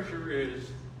your treasure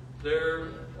is, there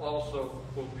also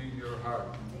will be your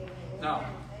heart. Now,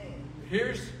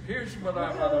 here's what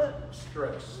I want to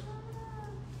stress.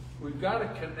 We've got to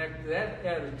connect that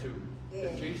attitude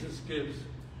that Jesus gives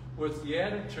with the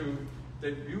attitude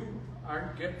that you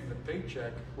aren't getting the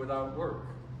paycheck without work.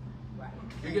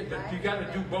 You got to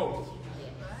do both.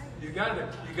 You got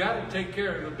to take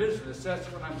care of the business. That's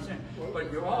what I'm saying.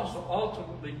 But you also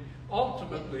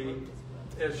ultimately,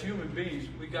 as human beings,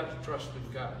 we got to trust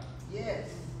in God. Yes.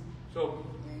 So,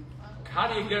 how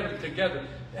do you get it together?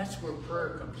 That's where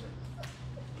prayer comes in.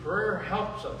 Prayer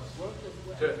helps us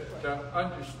to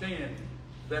understand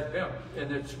that balance.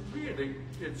 And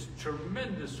it's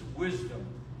tremendous wisdom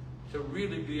to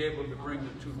really be able to bring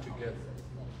the two together.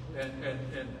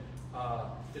 And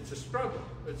it's a struggle.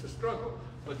 It's a struggle.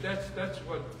 But that's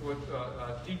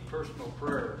what deep personal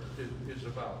prayer is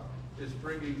about. Is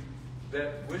bringing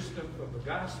that wisdom of the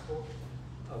gospel,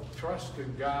 of trust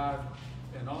in God,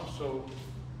 and also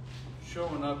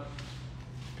showing up,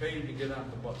 paying to get on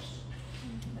the bus.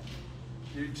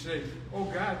 You'd say, oh,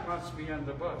 God wants me on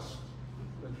the bus.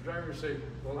 The driver would say,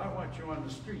 well, I want you on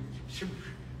the street.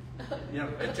 You know,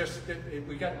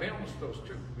 we got to balance those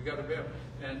two. We got to balance.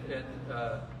 And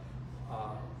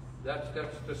that's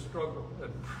the struggle.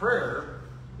 And prayer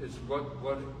is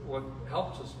what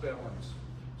helps us balance.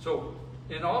 So,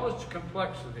 in all its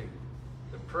complexity,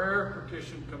 the prayer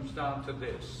petition comes down to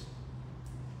this.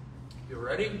 You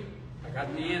ready? I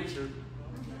got the answer.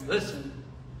 Listen.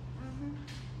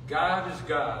 God is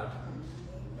God,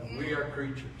 and we are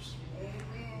creatures.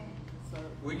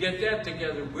 We get that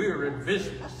together, we're in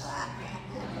business.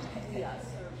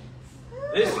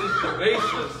 This is the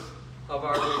basis of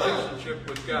our relationship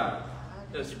with God.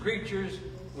 As creatures,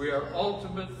 we are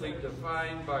ultimately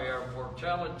defined by our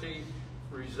mortality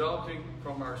resulting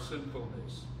from our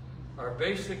sinfulness. Our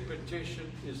basic petition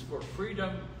is for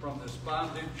freedom from this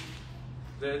bondage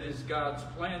that is God's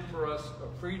plan for us,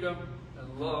 a freedom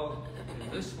and love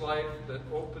in this life that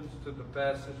opens to the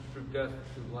passage through death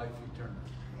to life eternal.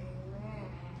 Amen.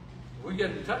 If we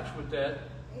get in touch with that,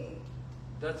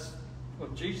 that's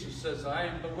what Jesus says, I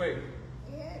am the way.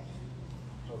 Yes.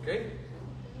 Okay?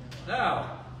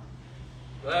 Now,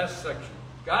 last section.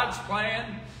 God's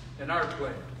plan and our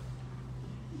plan.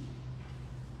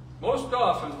 Most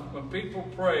often, when people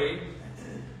pray,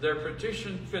 their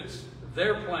petition fits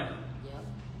their plan. Yep.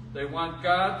 They want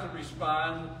God to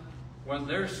respond when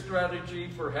their strategy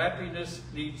for happiness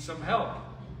needs some help.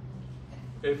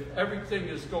 If everything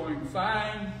is going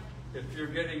fine, if you're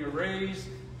getting a raise,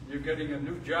 you're getting a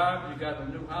new job, you got a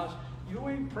new house, you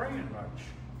ain't praying much.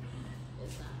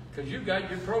 Because you got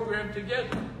your program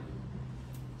together.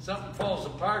 Something falls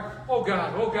apart, oh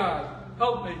God,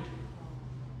 help me.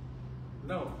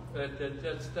 No,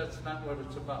 that's not what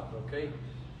it's about, okay?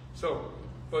 So,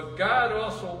 but God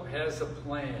also has a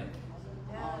plan.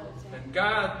 And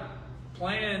God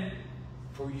planned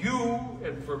for you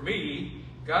and for me.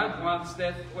 God wants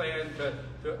that plan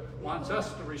wants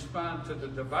us to respond to the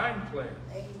divine plan.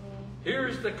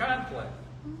 Here's the conflict.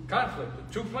 The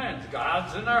two plans,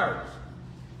 God's and ours.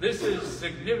 This is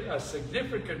a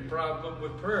significant problem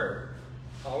with prayer.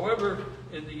 However,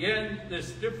 in the end,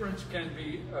 this difference can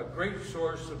be a great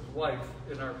source of life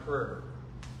in our prayer.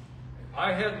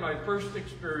 I had my first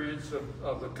experience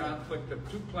of the conflict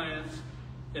of two plans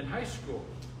in high school.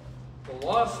 The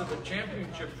loss of a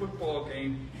championship football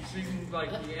game seemed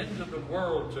like the end of the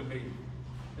world to me.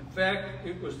 In fact,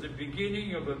 it was the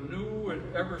beginning of a new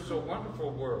and ever so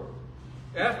wonderful world.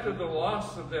 After the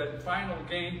loss of that final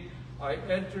game, I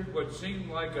entered what seemed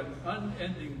like an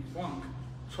unending funk,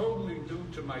 totally new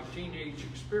to my teenage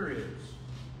experience.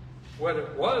 What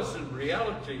it was in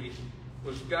reality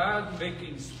was God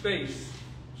making space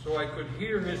so I could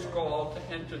hear his call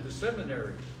to enter the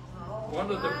seminary. One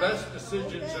of the best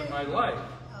decisions in my life.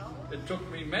 It took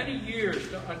me many years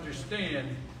to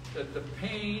understand that the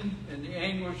pain and the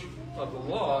anguish of the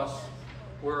loss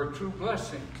were a true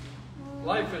blessing.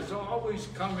 Life is always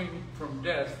coming from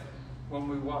death when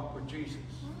we walk with Jesus.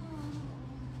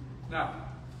 Now,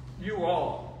 you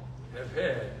all have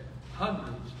had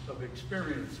hundreds of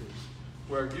experiences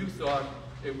where you thought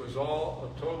it was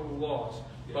all a total loss.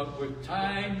 But with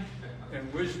time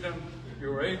and wisdom, you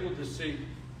were able to see,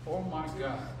 oh my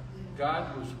God,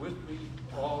 God was with me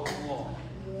all along.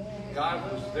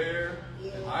 God was there,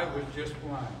 and I was just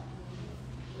blind.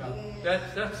 Now,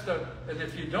 and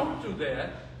if you don't do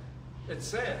that, it's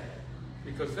sad,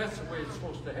 because that's the way it's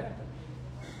supposed to happen.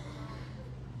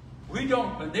 We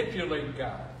don't manipulate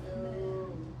God.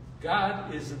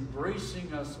 God is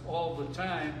embracing us all the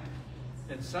time,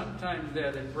 and sometimes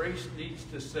that embrace needs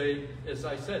to say, as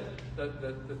I said,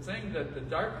 the thing that the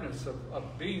darkness of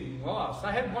being lost.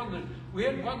 We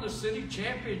had won the city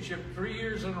championship 3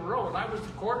 years in a row, and I was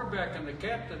the quarterback and the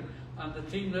captain on the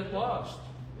team that lost.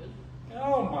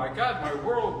 Oh my God, my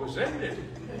world was ended.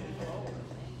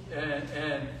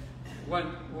 And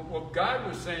when God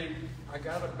was saying, I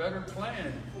got a better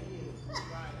plan.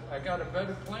 I got a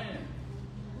better plan.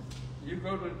 You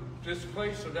go to this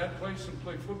place or that place and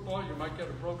play football, you might get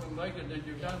a broken leg and then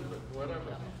you're done with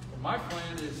whatever. But my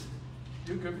plan is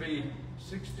you could be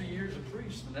 60 years a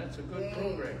priest, and that's a good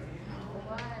program.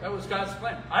 That was God's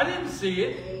plan. I didn't see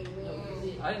it.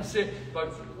 I didn't see it.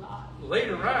 But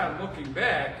later on, looking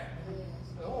back,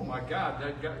 oh my God,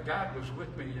 God was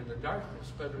with me in the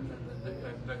darkness better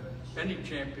than any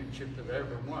championship that I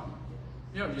ever won.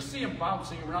 You know, you see him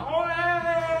bouncing around. Oh,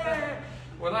 hey!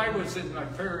 When I was in my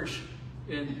parish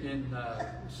in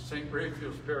St.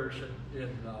 Raphael's Parish in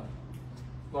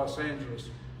Los Angeles,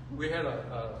 we had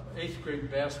a 8th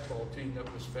grade basketball team that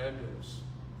was fabulous.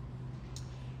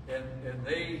 And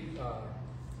they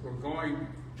were going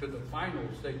to the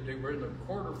finals. They were in the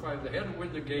quarterfinals. They had to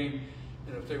win the game.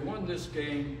 And if they won this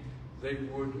game, they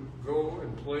would go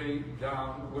and play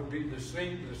down. It would be the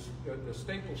same, the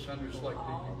Staples Center is like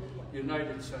the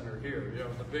United Center here, you know,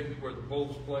 the big, where the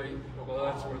Bulls play, well,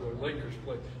 that's where the Lakers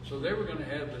play. So they were going to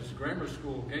have this grammar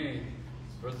school game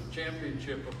for the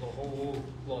championship of the whole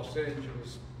Los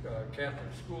Angeles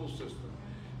Catholic school system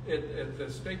at the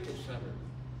Staples Center.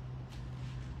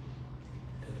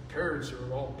 And the parents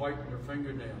are all biting their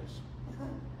fingernails.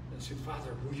 And said,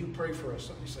 Father, will you pray for us?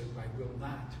 And he said, I will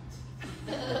not.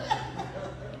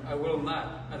 I will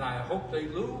not. And I hope they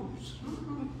lose.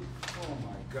 Oh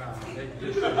my God.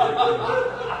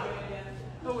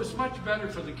 No, it's much better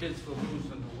for the kids to lose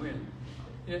than to win.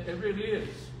 It really is.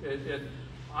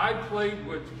 I played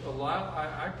with a lot.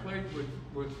 I played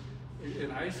with in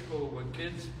high school with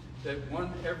kids that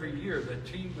won every year. The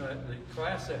team, the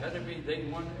class ahead of me, they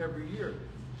won every year.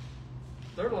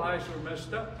 Their lives were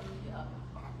messed up.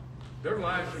 Their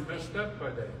lives are messed up by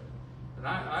that. And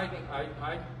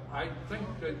I think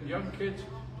that young kids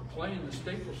to play in the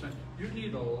Staples Center, you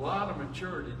need a lot of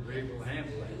maturity to be able to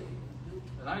handle that.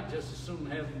 And I just as soon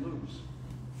have them lose.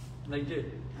 And they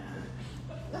did.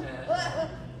 And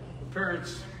the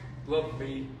parents loved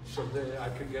me so that I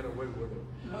could get away with it.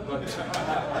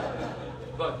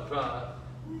 But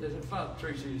Father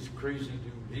Tracy is a crazy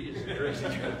dude. He is a crazy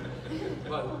guy.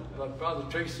 But Father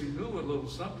Tracy knew a little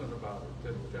something about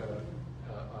it that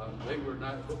they were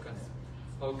not hooking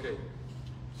it. Okay,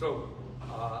 so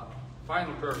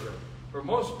final paragraph. For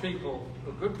most people,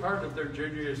 a good part of their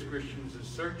journey as Christians is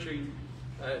searching.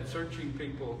 Searching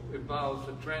people involves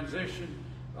a transition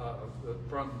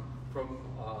from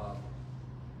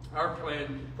our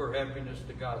plan for happiness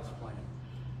to God's plan.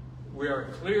 We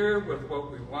are clear with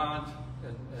what we want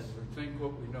and we think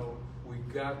what we know.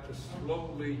 We've got to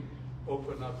slowly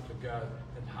open up to God.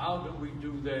 And how do we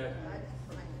do that?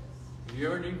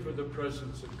 Yearning for the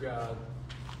presence of God,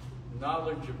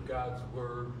 knowledge of God's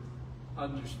word,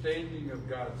 understanding of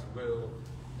God's will,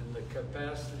 and the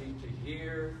capacity to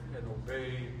hear and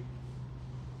obey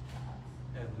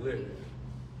and live.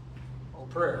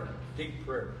 prayer, deep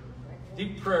prayer.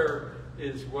 Deep prayer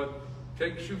is what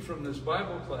takes you from this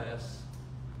Bible class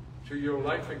to your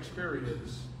life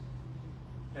experience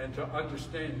and to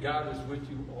understand God is with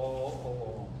you all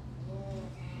along.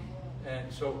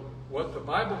 And so what the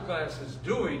Bible class is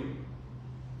doing,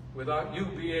 without you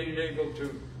being able to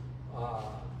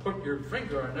put your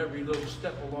finger on every little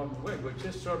step along the way, which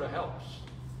just sort of helps,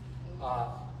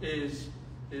 is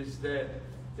that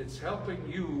it's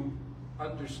helping you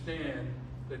understand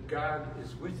that God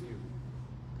is with you.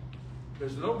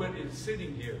 There's nobody that's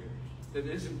sitting here that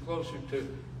isn't closer to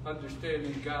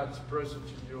understanding God's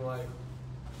presence in your life.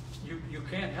 You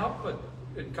can't help but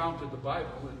encounter the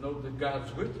Bible and know that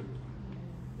God's with you.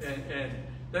 And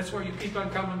that's why you keep on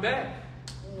coming back.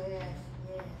 Yes,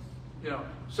 yes. You know,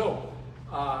 so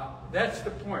that's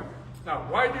the point. Now,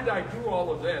 why did I do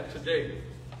all of that today?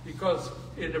 Because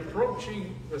in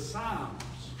approaching the Psalms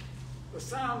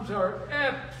are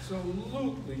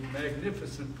absolutely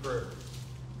magnificent prayers.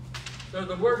 They're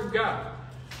the Word of God.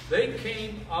 They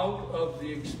came out of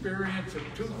the experience of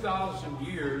 2,000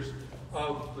 years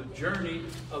of the journey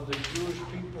of the Jewish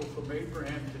people from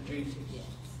Abraham to Jesus.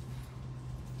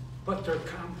 But they're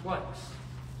complex.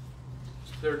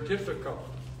 They're difficult.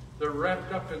 They're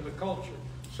wrapped up in the culture.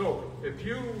 So if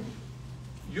you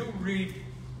read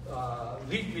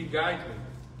Lead Me, Guide Me,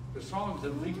 the songs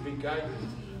that Lead Me, Guide Me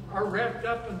are wrapped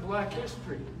up in Black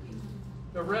history.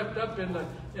 They're wrapped up in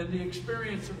the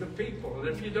experience of the people. And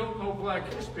if you don't know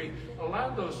Black history, a lot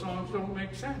of those songs don't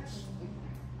make sense.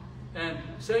 And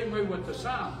same way with the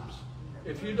Psalms.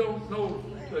 If you don't know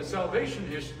the salvation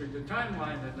history, the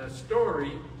timeline and the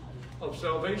story of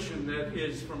salvation that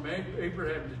is from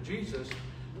Abraham to Jesus,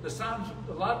 the Psalms,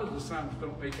 a lot of the Psalms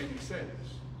don't make any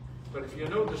sense. But if you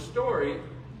know the story,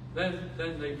 then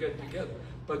they get together.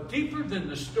 But deeper than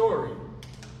the story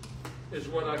is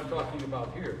what I'm talking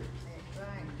about here.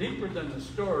 Deeper than the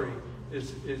story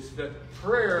is that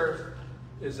prayer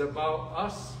is about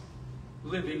us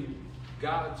living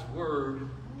God's word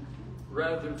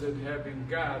rather than having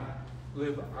God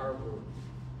live our word.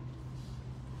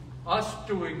 Us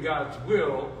doing God's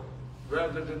will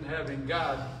rather than having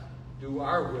God do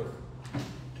our will.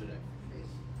 Today.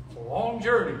 It's a long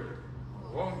journey.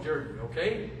 A long journey,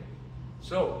 okay?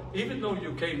 So, even though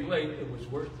you came late, it was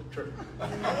worth the trip.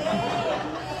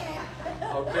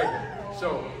 Okay,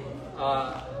 so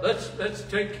let's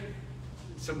take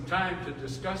some time to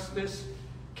discuss this.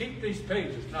 Keep these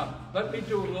pages. Now, let me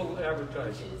do a little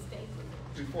advertising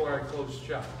before I close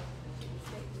shop.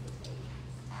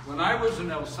 When I was in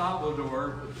El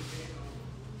Salvador,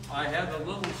 I had a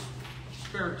little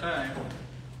spare time,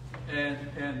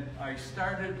 and I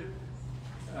started,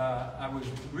 I was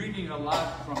reading a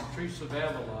lot from Teresa of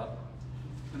Avila,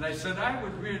 and I said I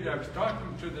would read. I was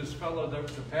talking to this fellow that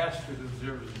was a pastor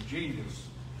that was a genius.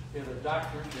 He had a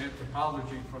doctorate in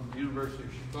anthropology from the University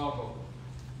of Chicago.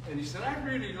 And he said, I'd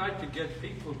really like to get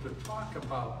people to talk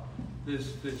about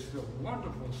this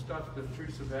wonderful stuff that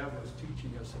Teresa of Avila is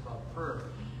teaching us about prayer.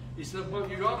 He said, well,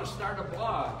 you ought to start a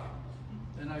blog.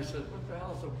 And I said, what the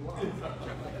hell is a blog?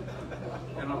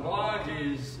 And a blog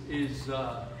is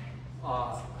a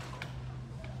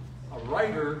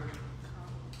writer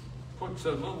puts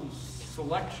a little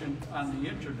selection on the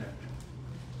internet.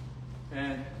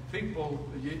 And people,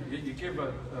 you give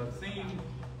a theme,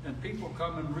 and people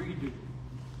come and read it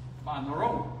on their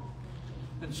own.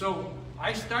 And so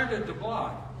I started the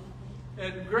blog.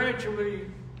 And gradually,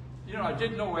 you know, I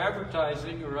didn't know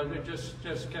advertising, or I just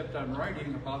kept on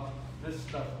writing about this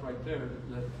stuff right there.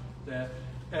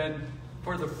 And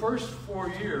for the first 4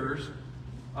 years,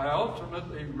 I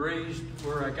ultimately raised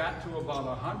where I got to about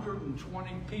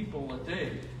 120 people a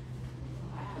day.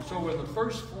 And so in the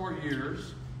first 4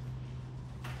 years,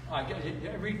 I get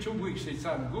every 2 weeks, it's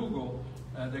on Google,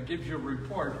 that gives you a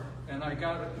report, and I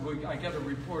get a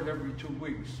report every 2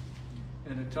 weeks,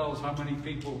 and it tells how many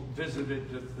people visited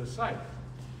the site.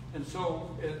 And so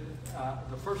in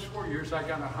the first 4 years, I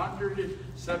got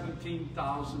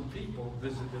 117,000 people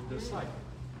visited the site,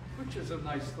 which is a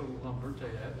nice little number to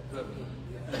have.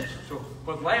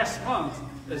 But last month,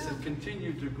 as it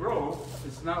continued to grow,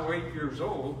 it's now 8 years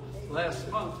old. Last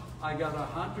month, I got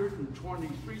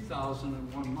 123,000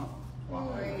 in 1 month. Wow.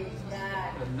 Praise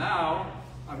God. And now,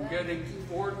 I'm getting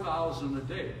 4,000 a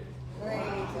day.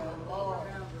 Praise the Lord.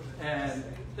 And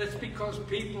that's because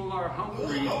people are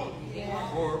hungry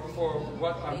for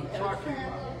what I'm talking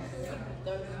about.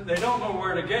 They don't know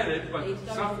where to get it, but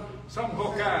some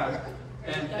hook on.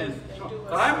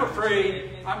 But I'm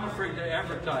afraid to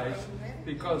advertise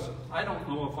because I don't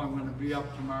know if I'm going to be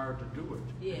up tomorrow to do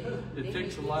it. It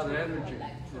takes a lot of energy,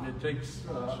 and it takes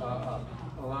a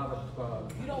lot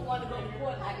of... You don't want to go to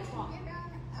court like Trump.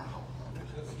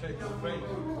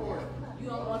 You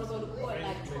don't want to go to court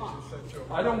like Trump.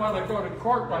 I don't want to go to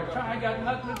court like Trump. I got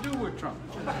nothing to do with Trump.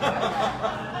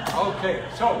 Okay,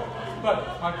 so,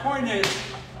 but my point is,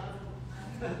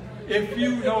 if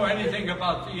you know anything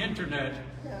about the internet,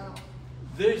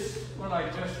 this, what I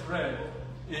just read,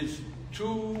 is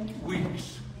 2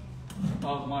 weeks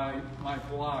of my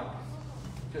blog.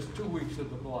 Just 2 weeks of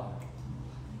the blog.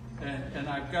 And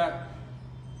I've got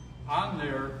on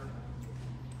there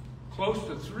close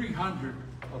to 300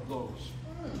 of those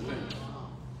things.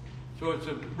 So it's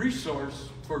a resource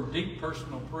for deep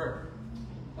personal prayer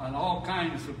on all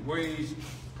kinds of ways,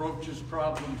 approaches,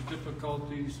 problems,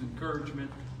 difficulties,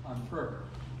 encouragement on prayer.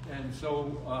 And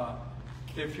so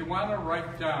if you want to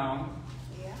write down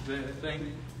the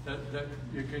thing that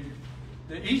you can,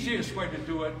 the easiest way to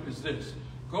do it is this.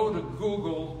 Go to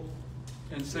Google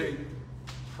and say,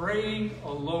 praying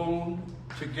alone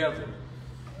together.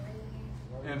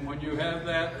 And when you have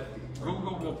that,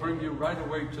 Google will bring you right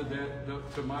away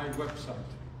to my website.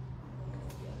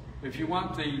 If you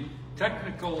want the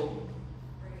technical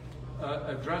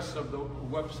address of the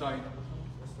website,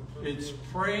 it's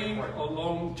praying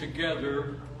alone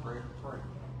together.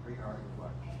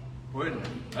 Wait a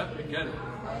minute, let me get it.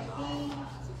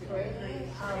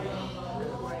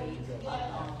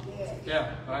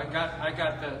 Yeah, I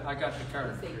got the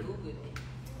card.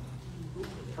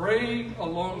 Praying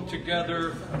alone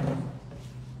together.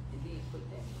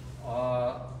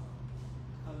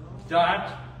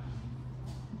 Dot.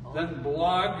 Then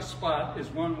blogspot is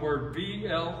one word.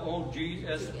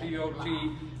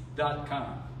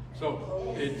 blogspot.com.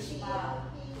 So it's.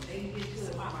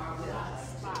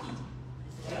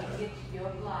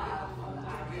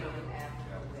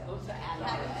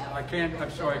 I can't.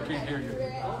 I'm sorry. I can't hear you.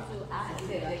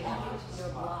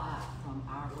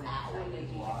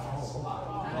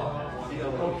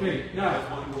 Okay, now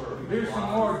here's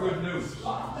some more good news.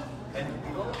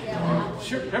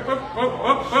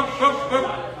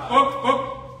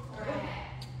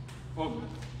 Well,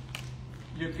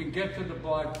 you can get to the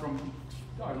blog from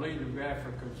Our Lady of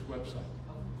Africa's website.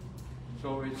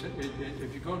 So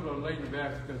if you go to Our Lady of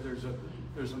Africa,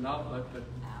 there's an outlet that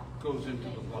goes into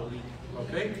the blog.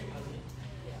 Okay.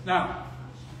 Now,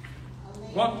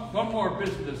 one more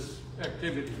business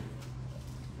activity.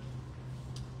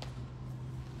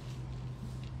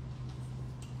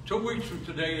 Two weeks from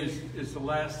today is the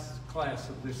last class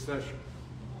of this session.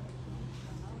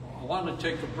 I want to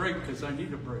take a break because I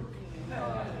need a break.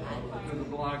 I'll do the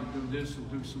blog and do this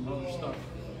and do some other stuff.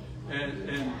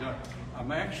 And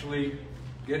I'm actually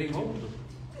getting older.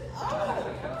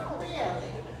 Oh, really?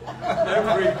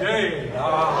 Every day.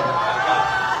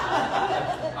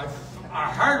 I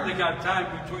hardly got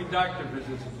time between doctor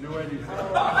visits to do anything.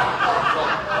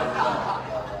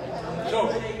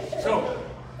 So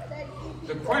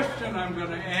the question I'm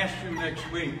going to ask you next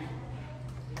week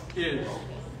is,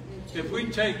 if we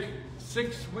take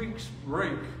 6 weeks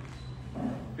break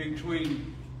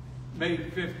between May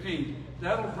 15th,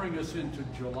 that'll bring us into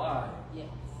July. Yes.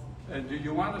 And do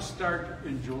you want to start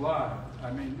in July?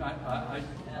 I mean,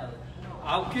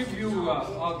 I'll give you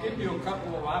a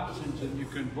couple of options and you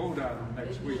can vote on them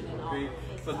next week, okay?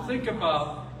 But think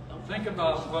about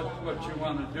what you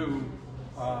want to do.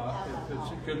 If it's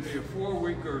going to be a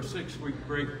 4-week or a 6-week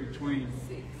break between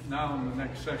now and the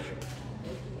next session.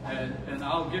 And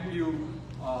I'll give you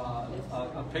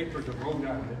a paper to vote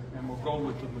on it, and we'll go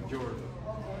with the majority.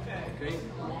 Okay?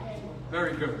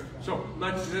 Very good. So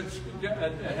let's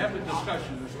have a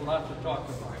discussion. There's a lot to talk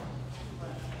about.